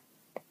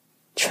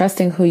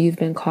trusting who you've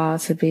been called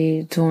to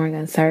be during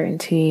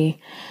uncertainty,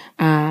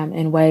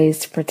 and ways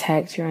to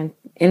protect your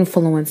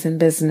influence in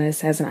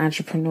business as an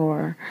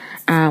entrepreneur,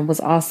 was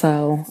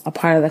also a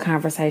part of the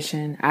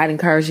conversation. I'd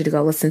encourage you to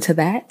go listen to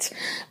that,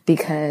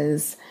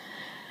 because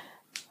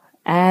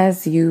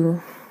as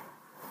you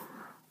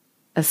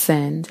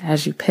ascend,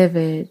 as you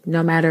pivot,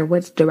 no matter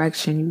which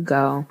direction you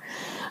go,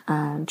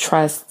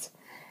 trust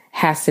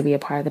has to be a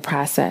part of the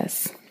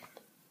process.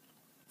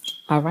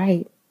 All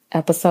right.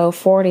 Episode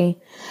 40,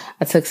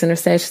 I took center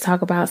stage to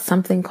talk about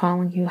something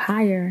calling you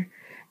higher,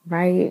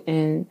 right?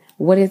 And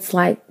what it's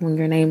like when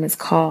your name is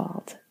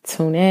called.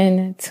 Tune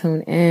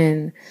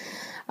in.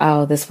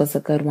 Oh, this was a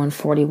good one.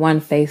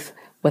 41, Faith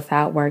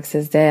Without Works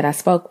is Dead. I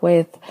spoke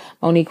with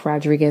Monique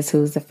Rodriguez,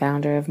 who's the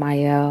founder of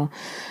Mael.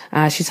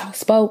 She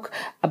spoke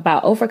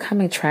about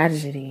overcoming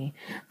tragedy,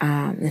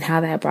 and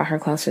how that brought her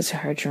closer to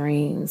her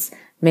dreams.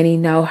 Many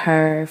know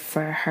her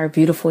for her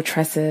beautiful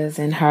tresses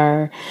and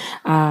her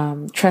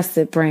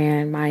trusted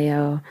brand,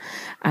 Mael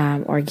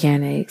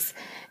Organics.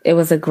 It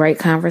was a great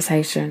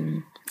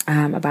conversation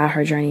about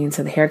her journey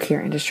into the hair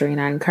care industry,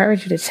 and I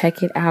encourage you to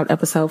check it out.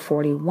 Episode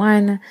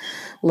 41.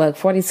 Look,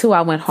 42,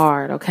 I went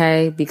hard,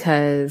 okay?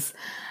 Because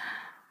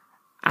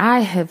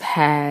I have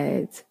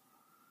had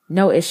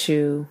no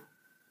issue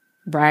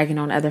bragging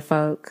on other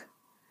folk,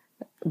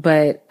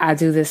 but I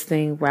do this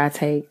thing where I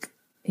take,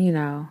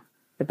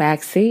 the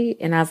back seat,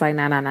 and I was like,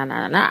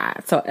 nah.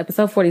 So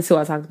episode 42,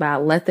 I talked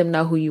about let them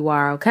know who you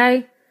are,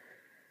 okay?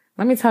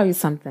 Let me tell you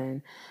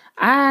something.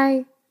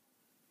 I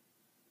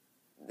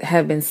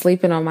have been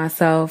sleeping on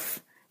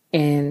myself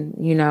And,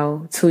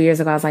 2 years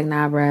ago, I was like,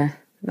 nah, bruh,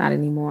 not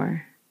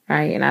anymore.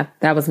 Right. And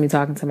that was me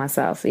talking to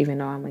myself, even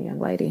though I'm a young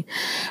lady.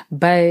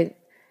 But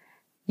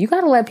you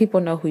got to let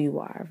people know who you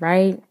are,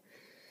 right?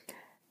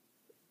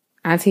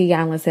 Auntie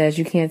Yanla says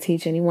you can't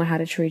teach anyone how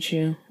to treat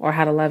you or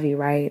how to love you,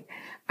 right?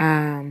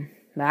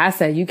 I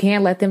said you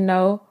can't let them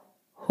know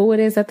who it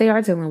is that they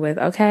are dealing with,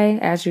 okay,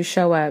 as you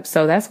show up.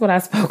 So that's what I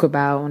spoke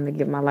about on the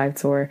Get My Life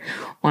tour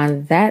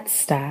on that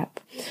stop,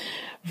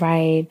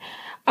 right?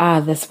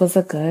 This was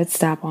a good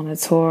stop on the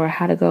tour,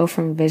 how to go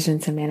from vision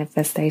to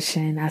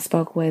manifestation. I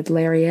spoke with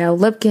Larry L.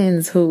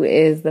 Lipkins, who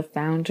is the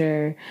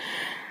founder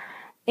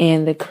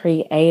and the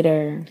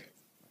creator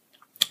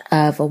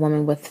of A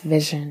Woman with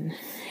Vision.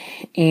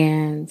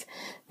 And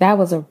that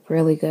was a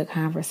really good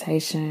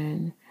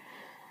conversation.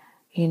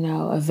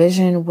 A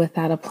vision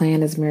without a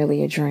plan is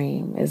merely a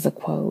dream, is a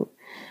quote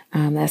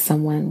that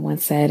someone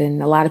once said.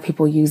 And a lot of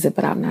people use it,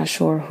 but I'm not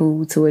sure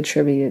who to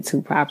attribute it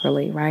to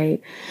properly,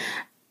 right?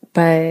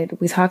 But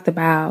we talked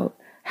about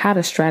how to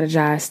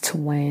strategize to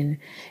win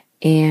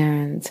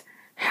and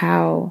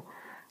how,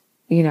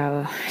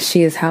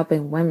 she is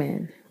helping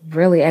women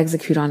really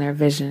execute on their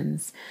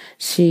visions.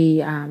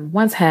 She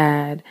once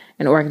had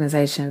an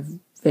organization,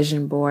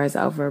 Vision Boards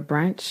Over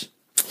Brunch,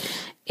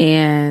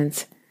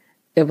 and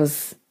it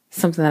was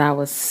something that I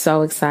was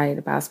so excited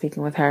about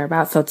speaking with her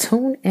about. So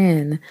tune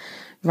in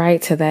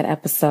right to that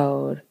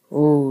episode.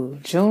 Ooh,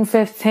 June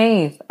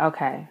 15th.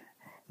 Okay.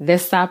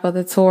 This stop of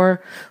the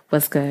tour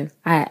was good.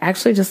 I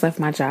actually just left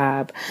my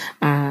job,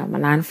 a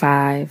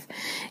 9-to-5,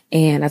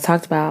 and I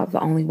talked about the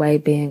only way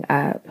being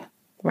up,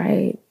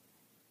 right?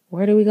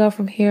 Where do we go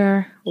from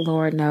here?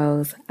 Lord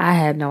knows. I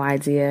had no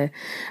idea.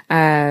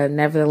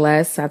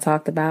 Nevertheless, I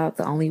talked about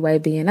the only way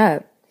being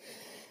up.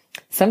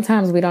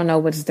 Sometimes we don't know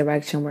which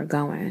direction we're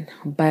going,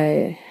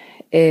 but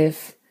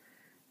if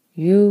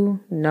you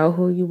know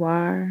who you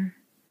are,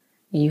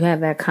 and you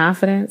have that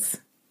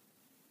confidence,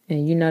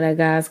 and you know that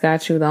God's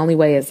got you, the only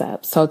way is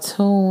up. So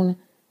tune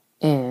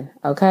in,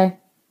 okay?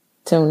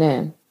 Tune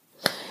in.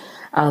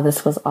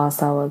 This was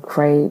also a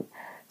great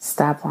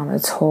stop on the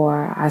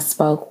tour. I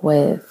spoke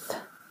with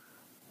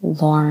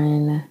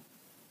Lauren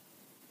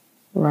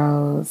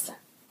Rose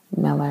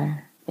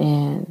Miller,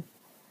 and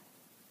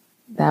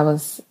that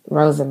was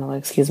Lauren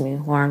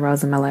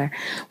Rosenmiller.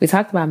 We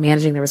talked about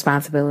managing the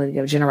responsibility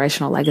of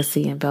generational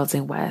legacy and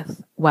building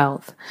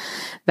wealth.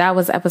 That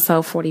was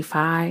episode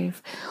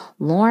 45.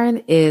 Lauren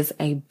is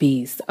a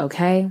beast,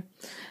 okay?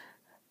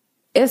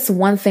 It's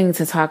one thing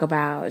to talk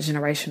about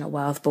generational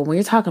wealth, but when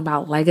you're talking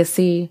about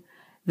legacy,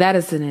 that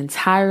is an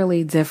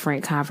entirely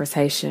different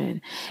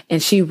conversation.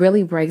 And she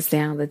really breaks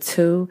down the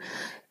two.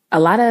 A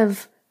lot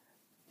of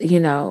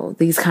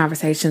these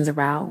conversations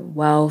around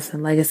wealth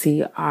and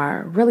legacy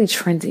are really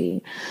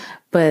trendy.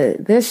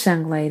 But this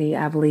young lady,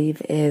 I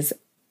believe, is,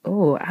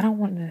 I don't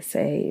want to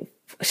say,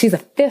 she's a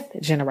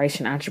 5th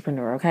generation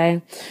entrepreneur,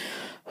 okay?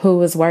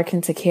 Who is working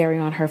to carry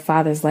on her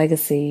father's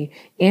legacy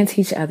and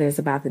teach others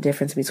about the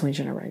difference between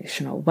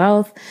generational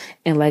wealth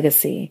and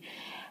legacy.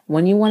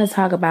 When you want to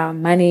talk about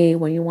money,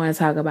 when you want to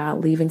talk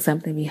about leaving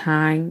something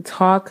behind,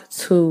 talk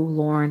to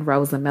Lauren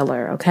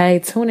Rosenmiller, okay?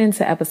 Tune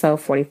into episode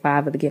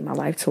 45 of the Get My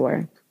Life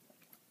tour.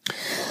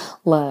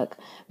 Look,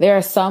 there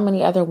are so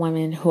many other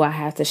women who I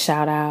have to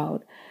shout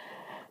out.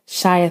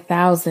 Shy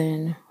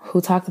 1,000,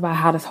 who talked about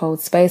how to hold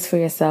space for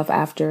yourself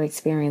after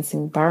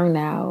experiencing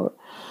burnout.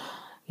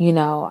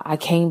 I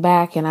came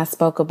back and I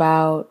spoke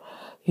about,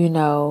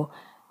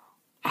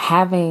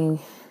 having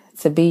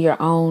to be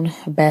your own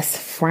best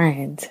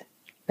friend.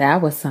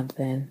 That was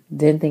something.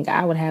 Didn't think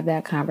I would have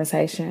that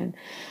conversation,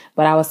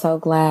 but I was so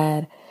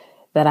glad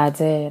that I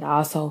did. I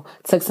also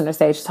took center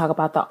stage to talk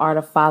about the art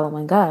of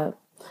following up.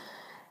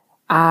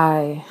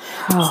 I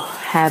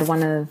had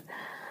one of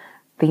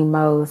the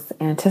most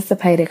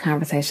anticipated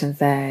conversations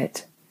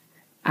that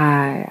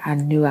I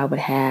knew I would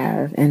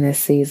have in this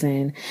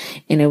season.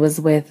 And it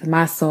was with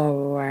my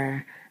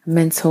soror,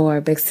 mentor,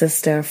 big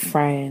sister,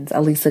 friend,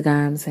 Elisa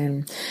Gums.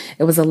 And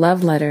it was a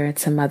love letter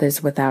to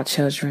mothers without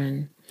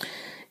children.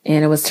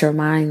 And it was to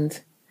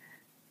remind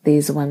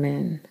these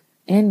women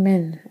and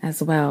men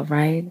as well,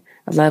 right?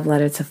 A love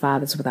letter to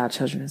fathers without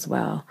children as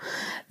well,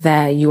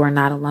 that you are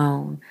not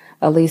alone.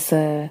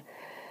 Elisa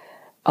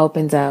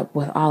opened up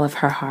with all of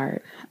her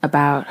heart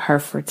about her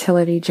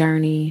fertility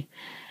journey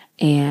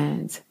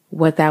and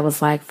what that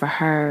was like for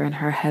her and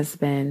her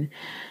husband,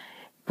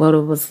 what it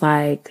was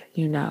like,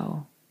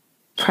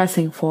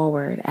 pressing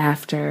forward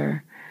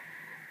after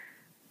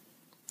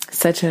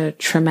such a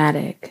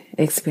traumatic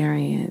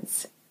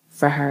experience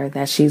for her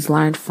that she's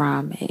learned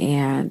from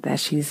and that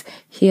she's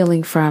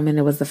healing from. And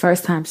it was the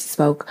first time she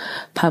spoke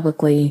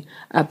publicly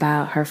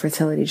about her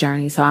fertility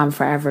journey. So I'm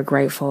forever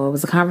grateful. It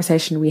was a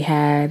conversation we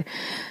had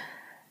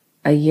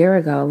a year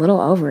ago, a little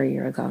over a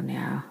year ago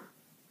now,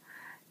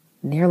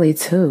 nearly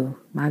 2,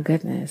 my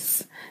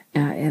goodness,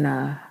 in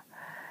a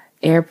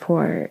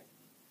airport,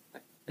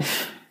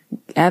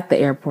 at the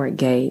airport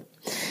gate.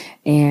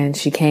 And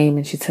she came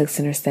and she took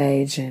center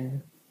stage.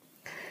 And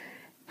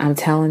I'm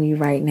telling you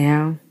right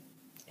now,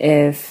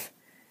 if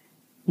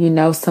you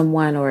know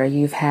someone or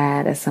you've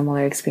had a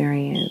similar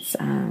experience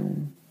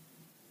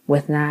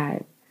with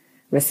not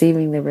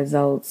receiving the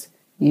results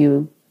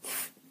you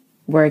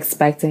were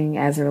expecting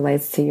as it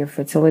relates to your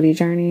fertility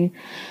journey,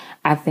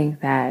 I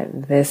think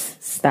that this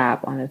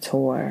stop on the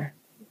tour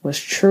was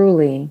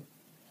truly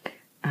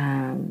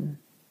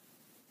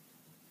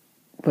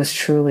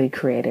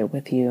created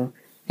with you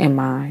in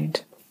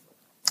mind.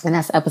 And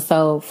that's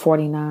episode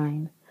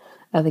 49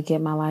 of the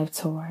Get My Life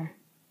tour.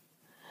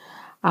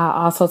 I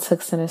also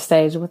took center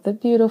stage with the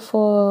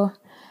beautiful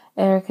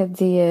Erica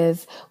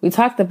Diaz. We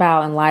talked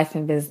about in life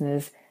and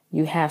business,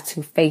 you have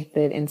to faith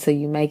it until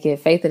you make it.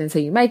 Faith it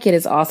until you make it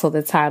is also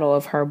the title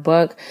of her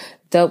book.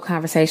 Dope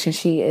Conversation.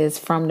 She is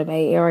from the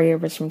Bay Area,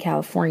 Richmond,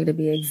 California to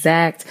be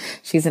exact.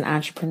 She's an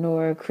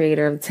entrepreneur,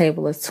 creator of the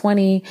Table of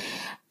 20.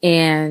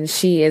 And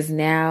she is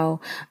now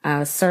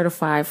a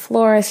certified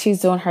florist.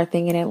 She's doing her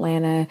thing in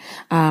Atlanta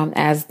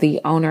as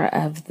the owner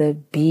of the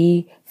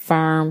Be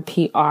Firm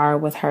PR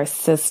with her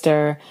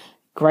sister.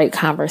 Great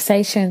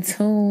conversation.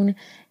 Tune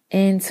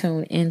in.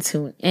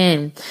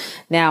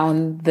 Now,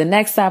 on the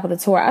next stop of the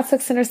tour, I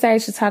took center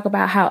stage to talk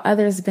about how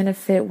others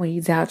benefit when you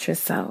doubt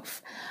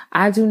yourself.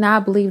 I do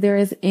not believe there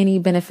is any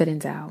benefit in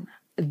doubt.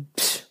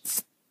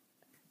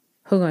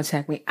 Who gonna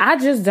check me? I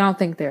just don't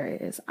think there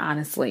is,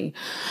 honestly.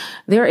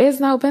 There is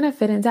no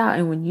benefit in doubt.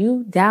 And when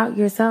you doubt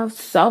yourself,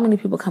 so many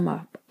people come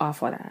up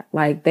off of that.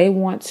 Like they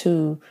want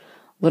to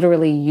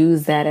literally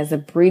use that as a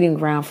breeding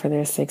ground for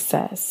their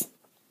success.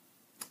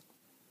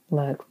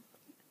 Look,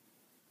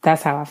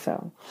 that's how I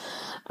feel.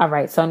 All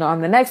right. So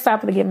on the next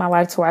stop of the Get My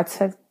Life tour, I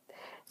took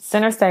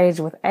center stage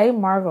with A.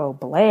 Margot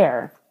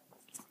Blair.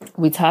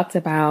 We talked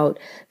about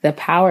the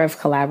power of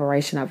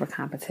collaboration over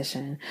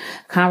competition,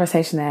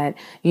 conversation that,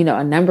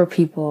 a number of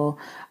people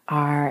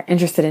are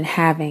interested in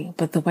having.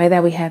 But the way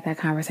that we had that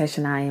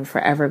conversation, I am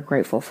forever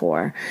grateful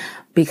for,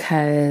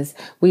 because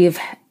we have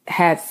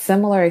had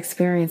similar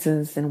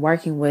experiences in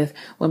working with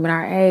women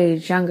our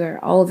age, younger,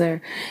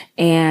 older,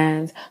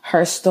 and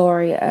her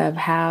story of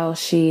how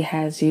she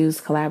has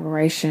used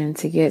collaboration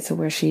to get to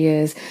where she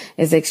is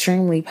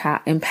extremely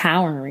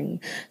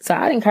empowering. So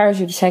I'd encourage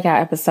you to check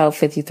out episode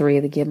 53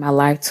 of the Get My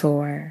Life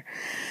tour.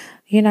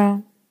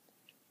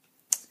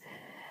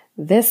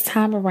 This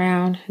time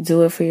around,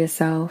 do it for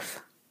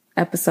yourself.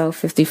 Episode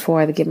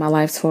 54 of the Get My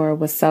Life tour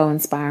was so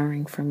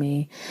inspiring for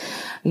me.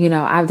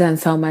 I've done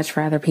so much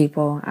for other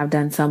people. I've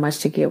done so much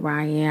to get where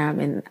I am.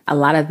 And a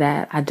lot of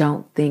that I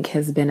don't think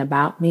has been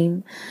about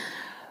me.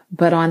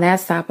 But on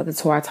that stop of the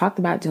tour, I talked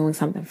about doing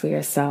something for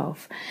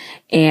yourself.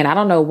 And I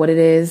don't know what it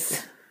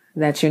is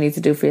that you need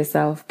to do for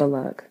yourself, but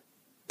look,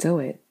 do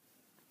it.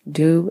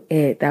 Do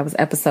it. That was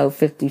episode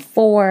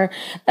 54.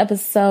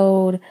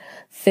 Episode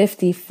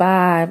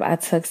 55, I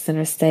took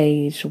center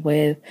stage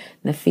with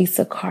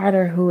Nafisa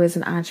Carter, who is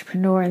an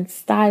entrepreneur and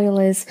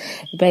stylist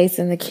based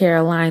in the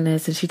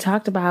Carolinas. And she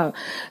talked about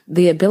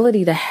the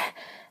ability to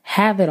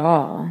have it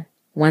all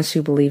once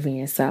you believe in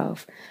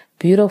yourself.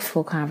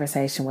 Beautiful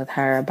conversation with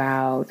her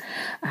about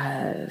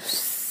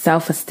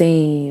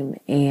self-esteem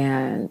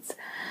and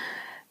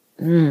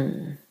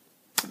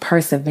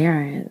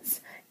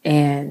perseverance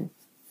and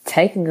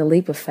taking a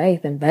leap of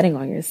faith and betting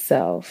on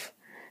yourself.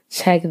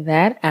 Check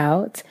that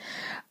out.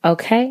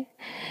 Okay.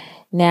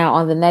 Now,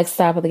 on the next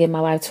stop of the Get My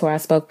Life tour, I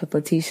spoke with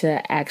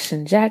Letitia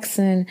Action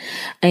Jackson,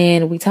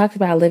 and we talked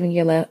about living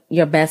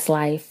your best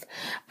life,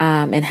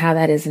 and how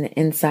that is an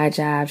inside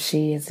job.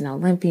 She is an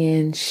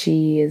Olympian.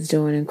 She is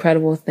doing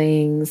incredible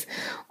things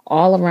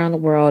all around the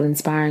world,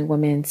 inspiring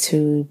women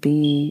to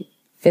be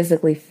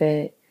physically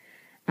fit,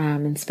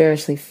 and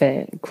spiritually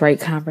fit.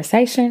 Great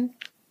conversation.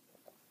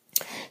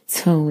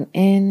 Tune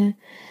in.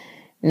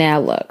 Now,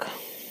 look,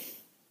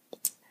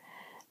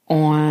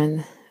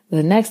 on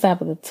the next stop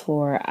of the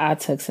tour, I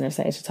took center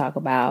stage to talk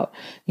about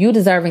you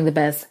deserving the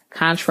best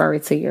contrary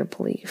to your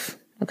belief.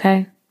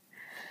 Okay.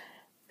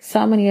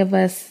 So many of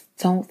us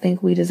don't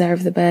think we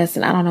deserve the best,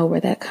 and I don't know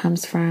where that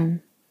comes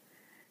from,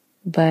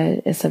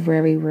 but it's a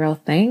very real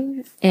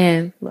thing.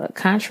 And look,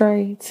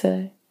 contrary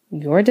to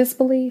your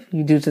disbelief,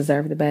 you do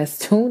deserve the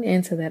best. Tune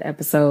into that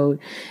episode,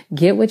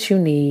 get what you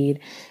need,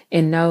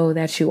 and know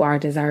that you are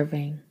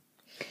deserving.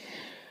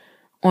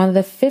 On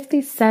the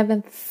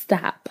 57th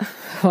stop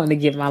on the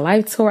Get My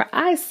Life tour,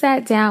 I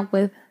sat down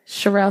with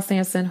Sherelle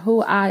Sampson,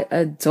 who I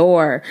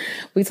adore.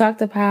 We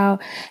talked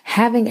about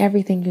having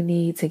everything you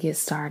need to get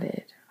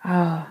started.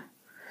 Oh,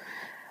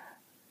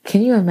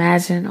 can you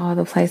imagine all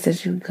the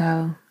places you'd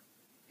go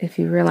if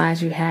you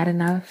realized you had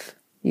enough?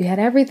 You had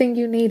everything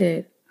you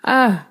needed.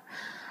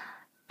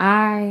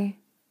 I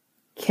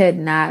could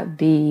not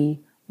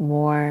be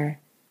more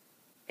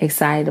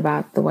excited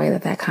about the way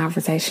that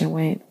conversation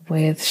went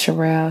with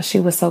Sherelle.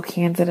 She was so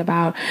candid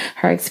about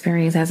her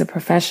experience as a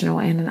professional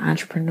and an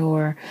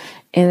entrepreneur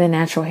in the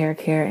natural hair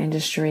care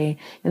industry,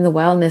 in the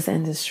wellness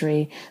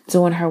industry,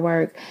 doing her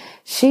work.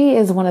 She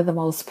is one of the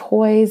most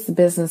poised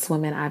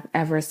businesswomen I've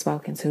ever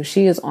spoken to.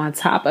 She is on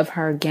top of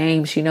her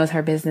game. She knows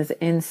her business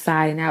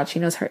inside and out. She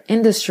knows her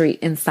industry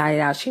inside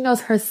and out. She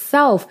knows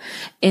herself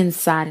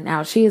inside and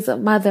out. She is a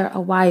mother, a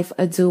wife,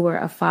 a doer,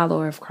 a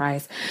follower of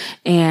Christ.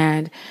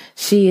 And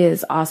she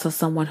is also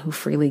someone who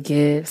freely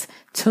gives.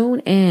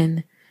 Tune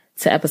in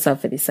to episode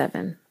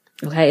 57.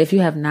 Okay. If you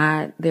have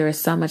not, there is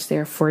so much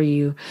there for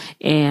you.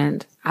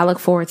 And I look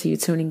forward to you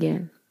tuning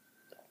in.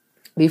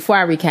 Before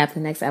I recap the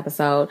next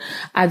episode,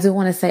 I do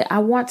want to say, I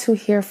want to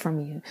hear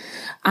from you.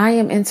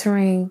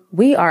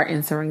 We are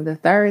entering the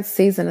 3rd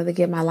season of the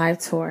Get My Life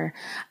Tour.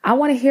 I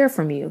want to hear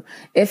from you.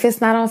 If it's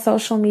not on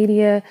social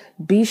media,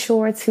 be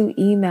sure to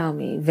email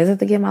me. Visit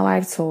the Get My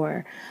Life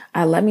Tour.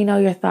 Let me know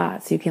your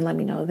thoughts. You can let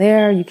me know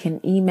there. You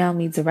can email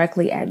me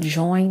directly at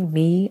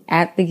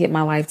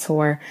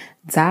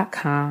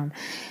joinme@thegetmylifetour.com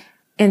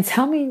and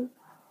tell me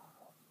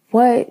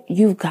what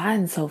you've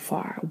gotten so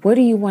far. What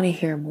do you want to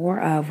hear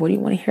more of? What do you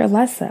want to hear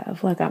less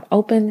of? Look, I'm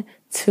open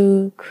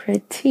to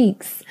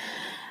critiques.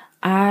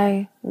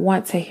 I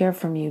want to hear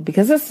from you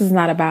because this is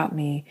not about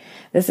me.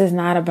 This is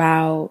not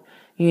about,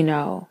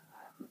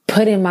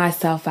 putting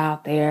myself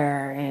out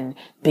there and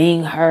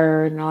being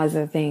heard and all these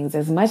other things.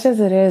 As much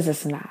as it is,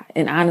 it's not.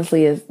 And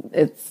honestly,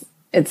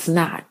 it's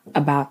not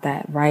about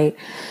that, right?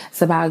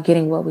 It's about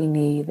getting what we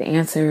need, the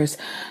answers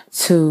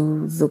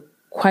to the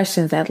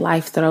questions that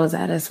life throws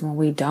at us when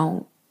we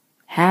don't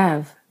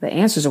have the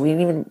answers or we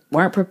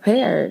weren't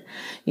prepared,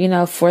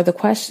 for the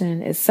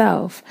question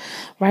itself,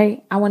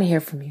 right? I want to hear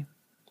from you.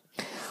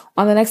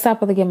 On the next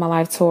stop of the Get My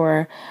Life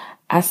Tour,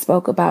 I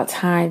spoke about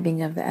time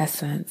being of the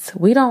essence.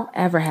 We don't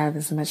ever have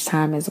as much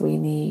time as we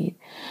need,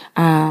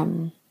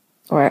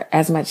 or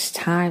as much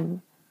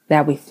time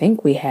that we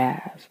think we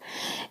have.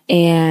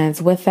 And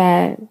with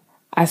that,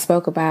 I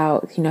spoke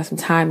about, some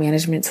time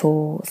management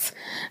tools,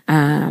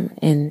 and,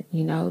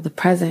 the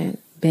present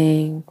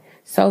being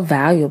so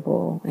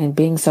valuable and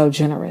being so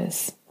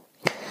generous.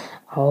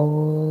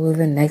 Oh,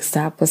 the next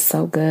stop was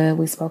so good.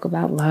 We spoke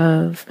about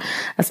love.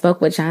 I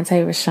spoke with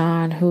Jonte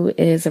Rashawn, who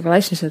is a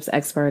relationships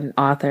expert and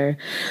author.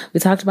 We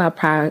talked about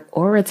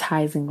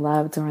prioritizing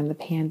love during the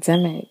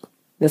pandemic.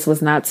 This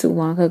was not too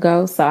long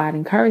ago, so I'd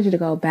encourage you to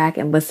go back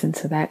and listen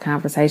to that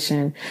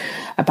conversation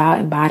about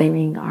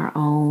embodying our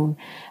own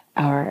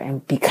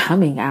and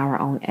becoming our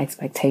own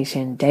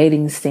expectation,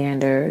 dating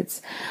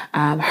standards,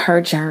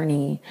 her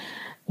journey,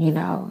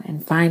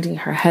 and finding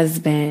her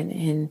husband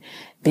and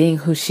being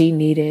who she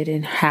needed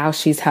and how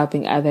she's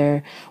helping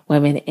other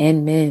women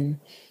and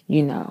men,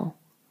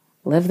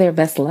 live their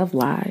best love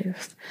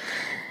lives.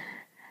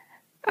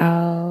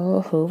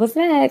 Oh, who was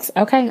next?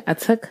 Okay, I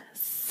took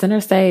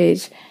center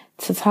stage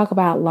to talk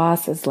about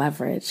loss as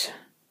leverage.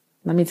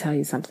 Let me tell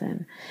you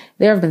something.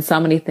 There have been so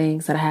many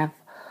things that I have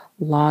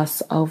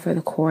lost over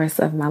the course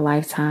of my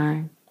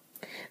lifetime.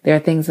 There are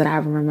things that I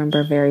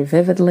remember very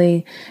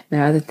vividly.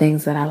 There are other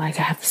things that I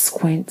have to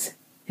squint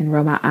and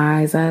roll my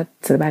eyes up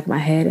to the back of my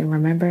head and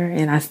remember.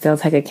 And I still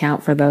take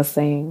account for those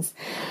things.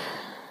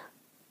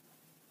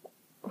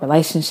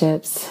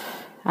 Relationships.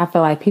 I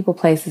feel like people,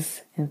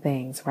 places, and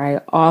things,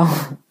 right? All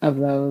of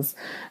those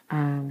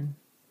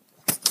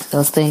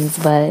things.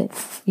 But,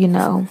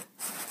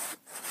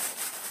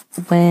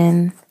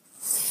 when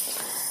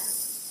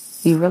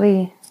you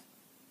really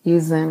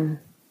use them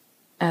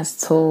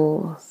as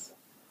tools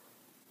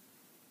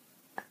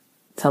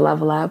to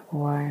level up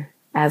or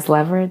as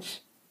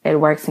leverage, it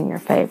works in your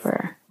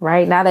favor,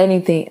 right? Not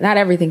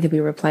everything can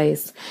be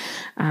replaced,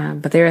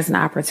 but there is an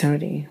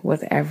opportunity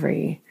with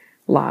every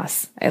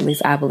loss. At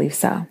least I believe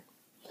so.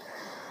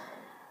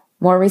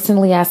 More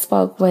recently, I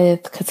spoke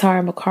with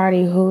Katara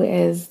McCarty, who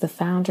is the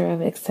founder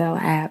of Excel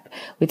app.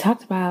 We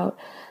talked about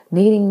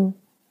needing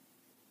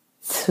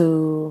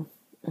to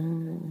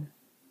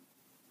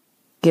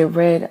get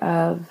rid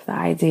of the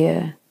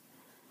idea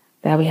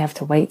that we have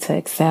to wait to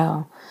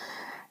excel.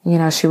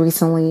 She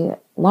recently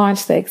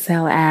launched the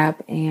Excel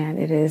app, and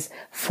it is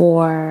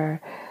for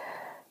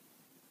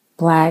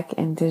Black,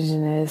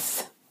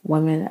 Indigenous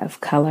women of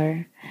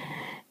color.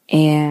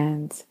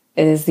 And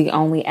it is the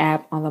only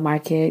app on the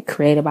market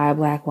created by a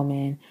Black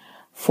woman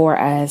for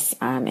us,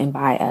 and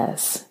by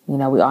us.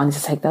 We all need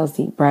to take those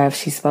deep breaths.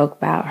 She spoke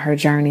about her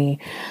journey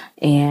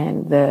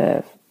and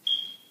the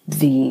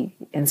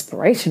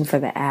inspiration for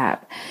the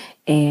app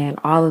and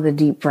all of the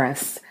deep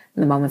breaths,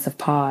 the moments of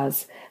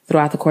pause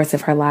throughout the course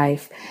of her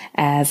life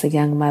as a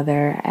young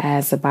mother,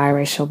 as a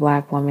biracial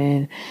Black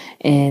woman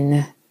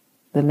in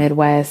the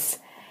Midwest,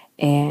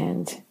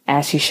 and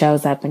as she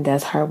shows up and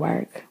does her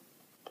work.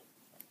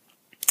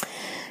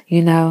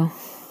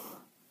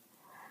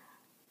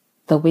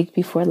 The week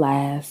before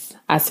last,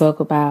 I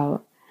spoke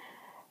about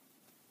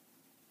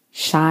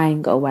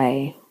shying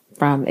away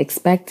from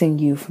expecting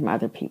you from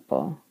other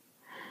people.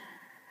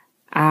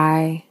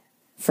 I,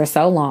 for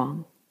so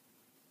long,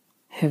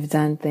 have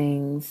done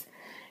things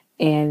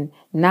and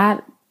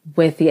not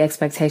with the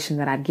expectation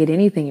that I'd get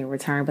anything in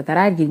return, but that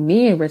I'd get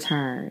me in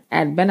return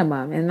at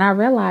minimum. And I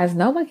realized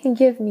no one can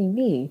give me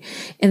me.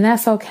 And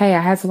that's okay. I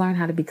had to learn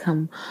how to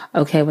become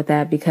okay with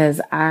that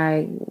because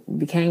I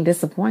became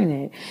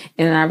disappointed.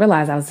 And I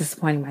realized I was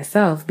disappointing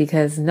myself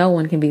because no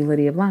one can be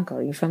Lydia Blanco.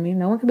 You feel me?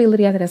 No one can be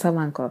Lydia Teresa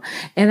Blanco.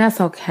 And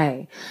that's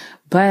okay.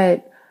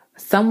 But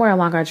somewhere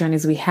along our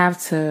journeys, we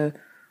have to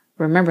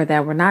remember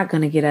that we're not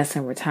going to get us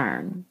in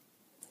return.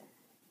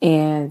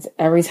 And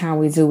every time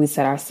we do, we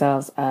set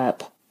ourselves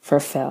up for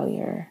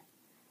failure.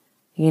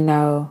 You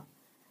know,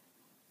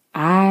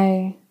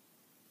 that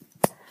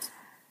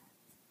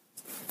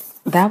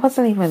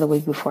wasn't even the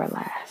week before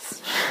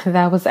last.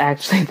 That was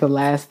actually the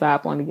last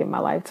stop on the Get My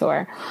Life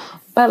tour.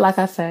 But like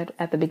I said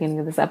at the beginning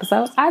of this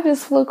episode, I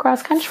just flew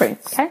cross country.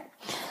 Okay.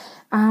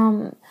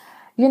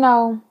 You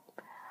know,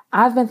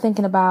 I've been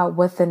thinking about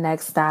what the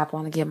next stop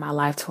on the Get My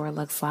Life tour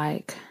looks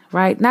like,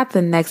 right? Not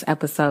the next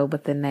episode,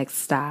 but the next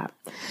stop.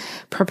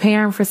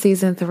 Preparing for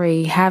season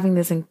 3, having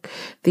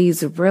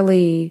these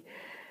really,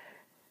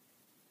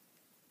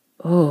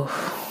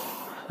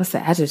 what's the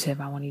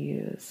adjective I want to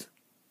use?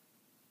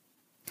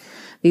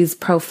 These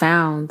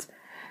profound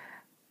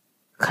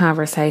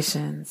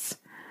conversations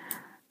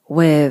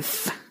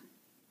with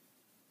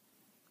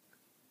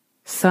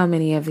so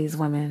many of these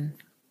women.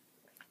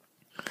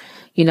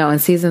 You know, in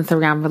season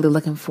 3, I'm really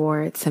looking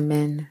forward to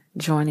men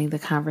joining the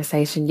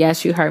conversation.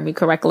 Yes, you heard me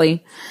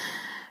correctly.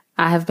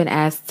 I have been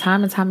asked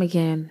time and time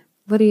again,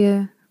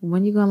 Lydia,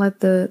 when you gonna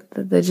let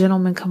the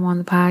gentleman come on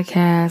the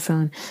podcast?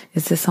 And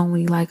is this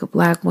only like a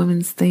Black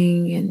women's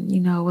thing? And you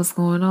know, what's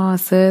going on,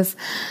 sis?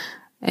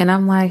 And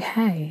I'm like,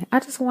 hey, I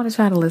just want to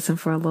try to listen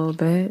for a little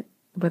bit.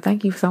 But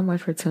thank you so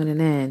much for tuning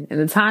in. And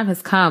the time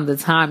has come. The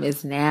time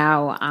is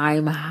now.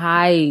 I'm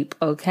hype.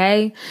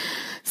 Okay.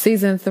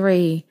 Season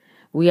 3,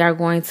 we are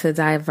going to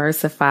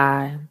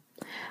diversify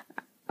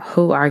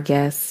who our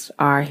guests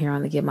are here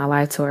on the Get My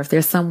Life tour. If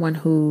there's someone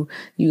who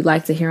you'd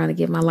like to hear on the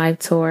Get My Life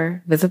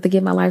tour, visit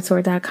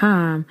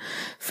thegetmylifetour.com.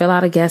 Fill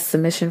out a guest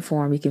submission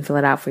form. You can fill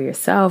it out for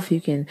yourself.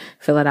 You can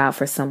fill it out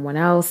for someone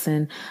else.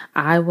 And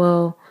I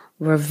will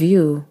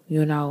review,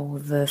 you know,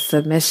 the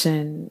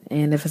submission.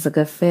 And if it's a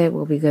good fit,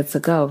 we'll be good to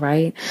go,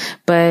 right?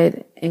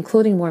 But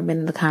including more men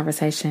in the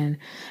conversation,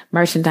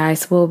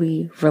 merchandise will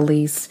be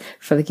released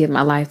for the Get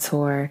My Life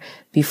tour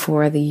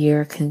before the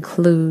year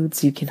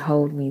concludes. You can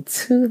hold me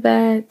to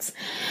that,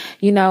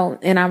 you know,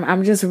 and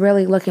I'm just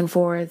really looking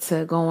forward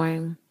to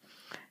going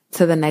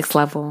to the next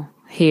level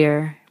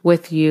here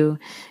with you.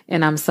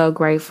 And I'm so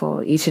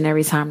grateful each and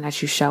every time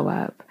that you show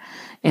up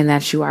and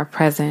that you are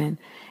present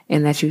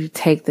and that you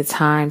take the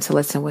time to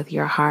listen with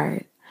your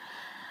heart.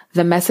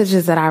 The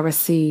messages that I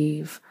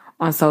receive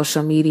on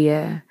social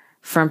media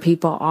from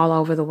people all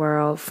over the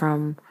world,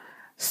 from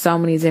so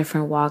many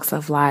different walks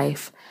of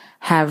life,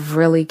 have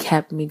really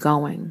kept me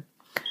going.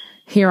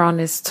 Here on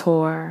this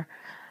tour,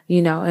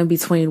 you know, in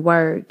between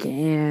work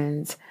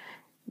and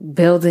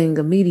building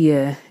a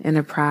media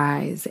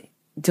enterprise,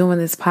 doing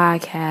this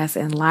podcast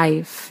and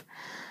life,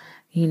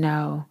 you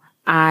know,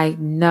 I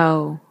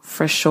know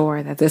for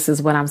sure that this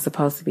is what I'm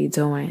supposed to be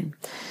doing.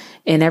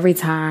 And every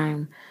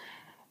time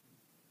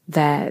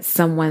that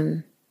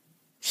someone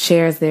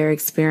shares their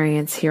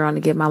experience here on the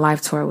Get My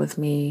Life tour with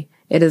me,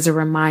 it is a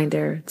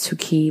reminder to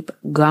keep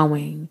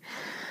going.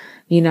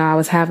 You know, I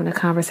was having a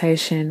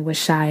conversation with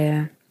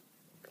Shia,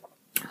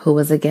 who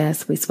was a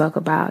guest. We spoke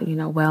about, you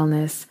know,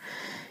 wellness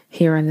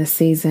here in this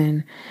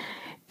season.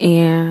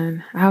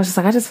 And I was just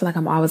like, I just feel like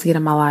I'm always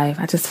getting my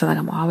life. I just feel like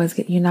I'm always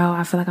getting, you know,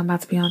 I feel like I'm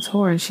about to be on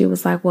tour. And she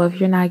was like, well, if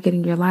you're not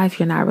getting your life,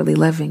 you're not really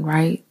living,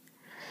 right?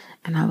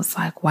 And I was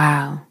like,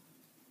 wow,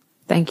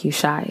 thank you,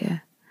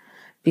 Shia.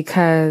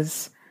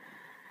 Because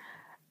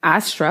I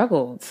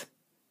struggled.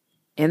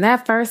 In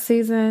that first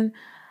season,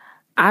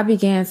 I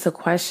began to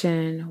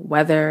question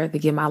whether the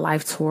Get My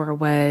Life tour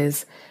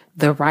was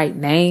the right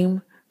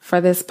name for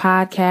this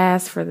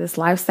podcast, for this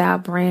lifestyle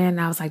brand.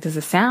 And I was like, does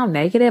it sound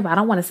negative? I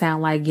don't want to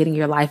sound like getting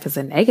your life is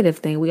a negative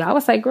thing. We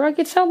always say, girl,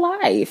 get your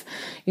life,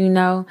 you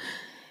know,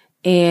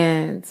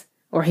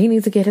 or he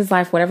needs to get his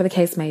life, whatever the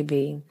case may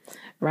be.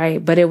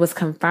 Right. But it was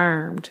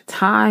confirmed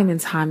time and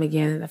time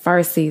again in the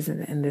first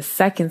season and the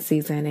second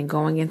season and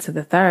going into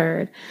the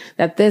third,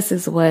 that this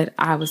is what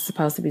I was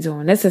supposed to be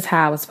doing. This is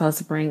how I was supposed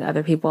to bring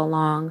other people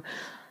along.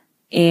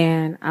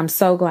 And I'm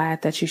so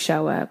glad that you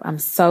show up. I'm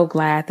so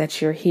glad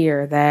that you're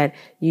here, that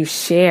you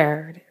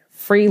shared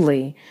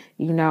freely.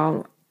 You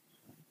know,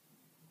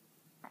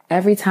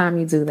 every time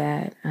you do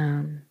that,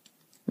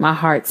 my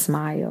heart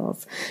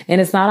smiles. And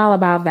it's not all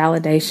about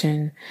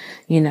validation.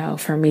 You know,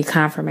 for me,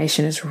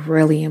 confirmation is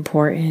really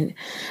important,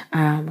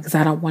 because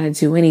I don't want to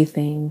do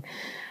anything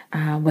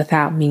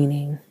without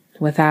meaning,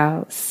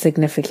 without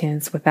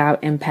significance,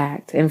 without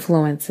impact.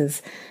 Influence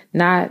is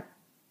not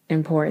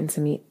important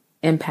to me.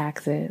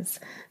 Impact is.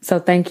 So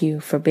thank you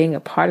for being a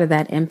part of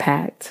that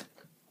impact.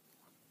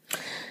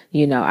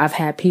 You know, I've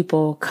had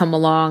people come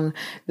along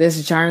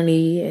this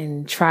journey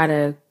and try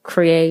to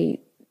create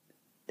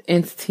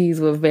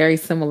entities with very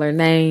similar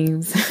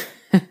names.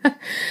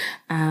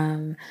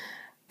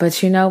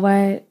 But you know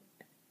what?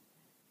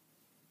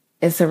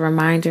 it's a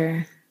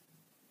reminder.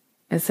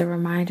 It's a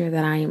reminder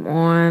that I am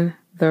on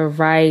the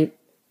right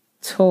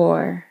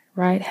tour,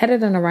 right?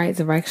 Headed in the right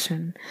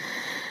direction.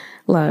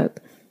 Look,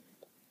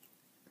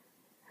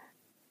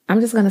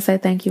 I'm just going to say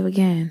thank you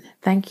again.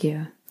 Thank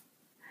you.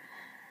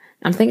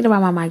 I'm thinking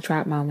about my mic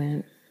drop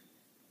moment.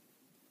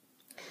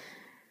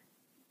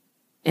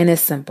 And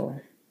it's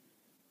simple.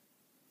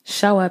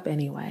 Show up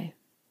anyway.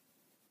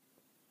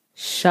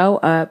 Show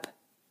up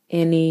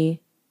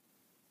anyway.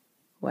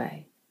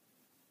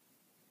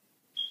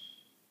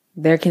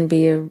 There can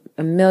be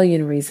a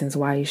million reasons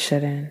why you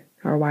shouldn't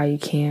or why you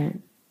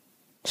can't.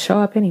 Show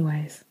up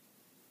anyways.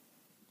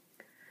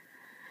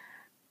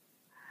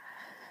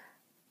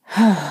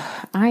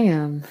 I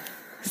am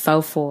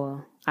so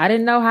full. I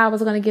didn't know how I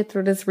was going to get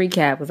through this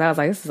recap because I was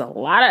like, this is a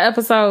lot of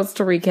episodes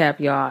to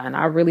recap, y'all. And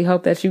I really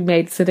hope that you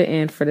made it to the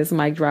end for this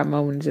mic drop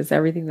moment, just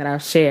everything that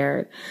I've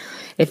shared.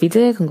 If you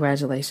did,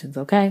 congratulations,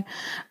 okay?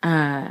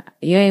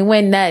 You ain't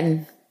win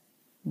nothing,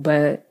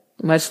 but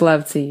much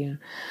love to you.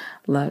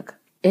 Look,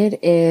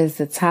 it is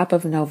the top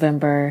of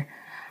November.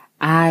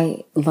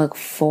 I look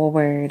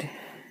forward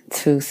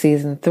to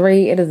season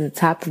 3. It is the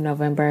top of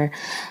November.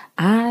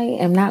 I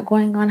am not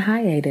going on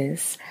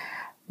hiatus,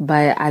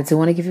 but I do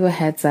want to give you a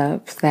heads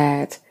up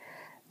that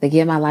the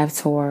Get My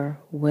Life tour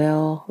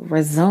will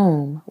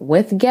resume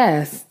with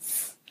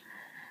guests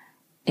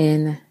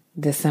in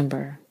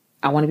December.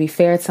 I want to be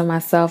fair to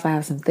myself. I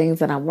have some things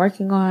that I'm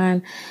working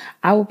on.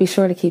 I will be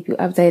sure to keep you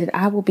updated.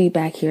 I will be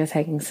back here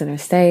taking center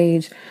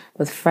stage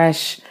with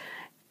fresh,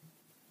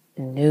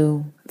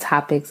 new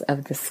topics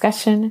of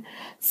discussion.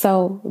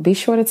 So be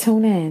sure to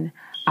tune in.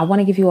 I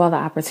want to give you all the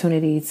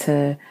opportunity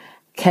to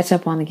catch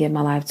up on the Get My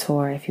Life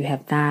tour if you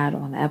have not,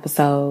 on the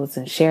episodes,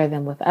 and share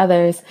them with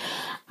others.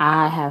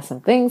 I have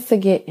some things to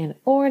get in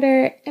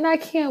order and I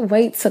can't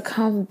wait to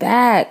come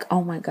back.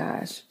 Oh my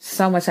gosh,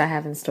 so much I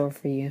have in store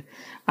for you.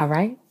 All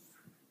right.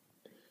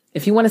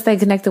 If you want to stay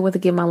connected with the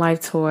Get My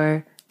Life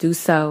tour, do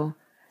so.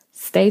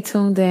 Stay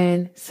tuned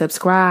in,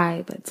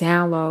 subscribe,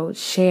 download,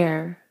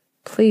 share,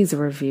 please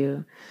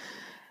review.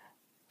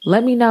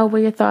 Let me know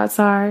what your thoughts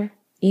are.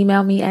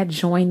 Email me at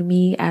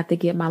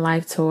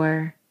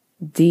joinme@thegetmylifetour.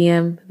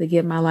 DM the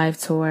Get My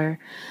Life tour.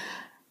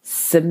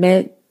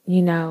 Submit,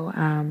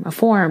 a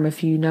form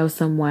if you know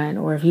someone,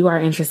 or if you are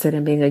interested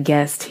in being a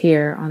guest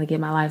here on the Get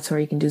My Life tour,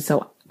 you can do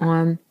so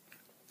on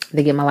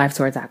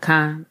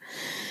thegetmylifetour.com.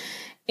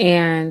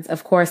 And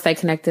of course, stay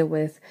connected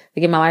with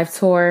the Get My Life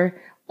tour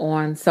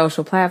on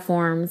social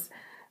platforms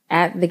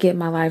at the Get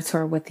My Life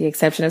tour, with the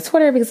exception of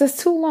Twitter because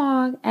it's too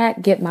long.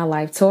 At Get My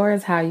Life tour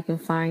is how you can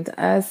find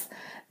us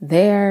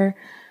there.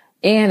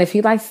 And if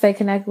you'd like to stay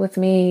connected with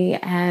me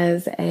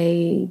as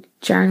a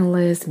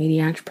journalist,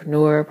 media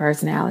entrepreneur,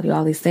 personality,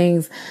 all these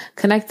things,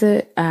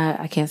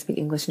 I can't speak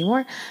English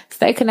anymore.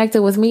 Stay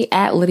connected with me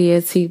at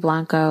Lydia T.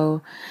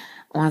 Blanco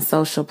on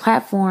social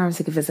platforms.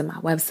 You can visit my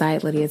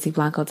website,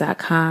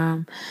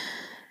 lydiatblanco.com.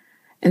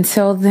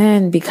 Until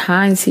then, be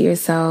kind to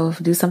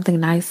yourself. Do something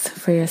nice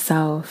for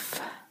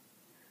yourself.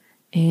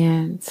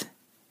 And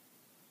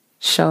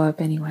show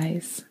up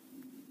anyways.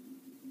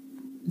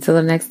 Until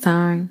the next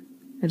time,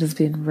 it has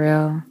been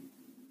real.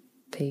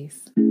 Peace.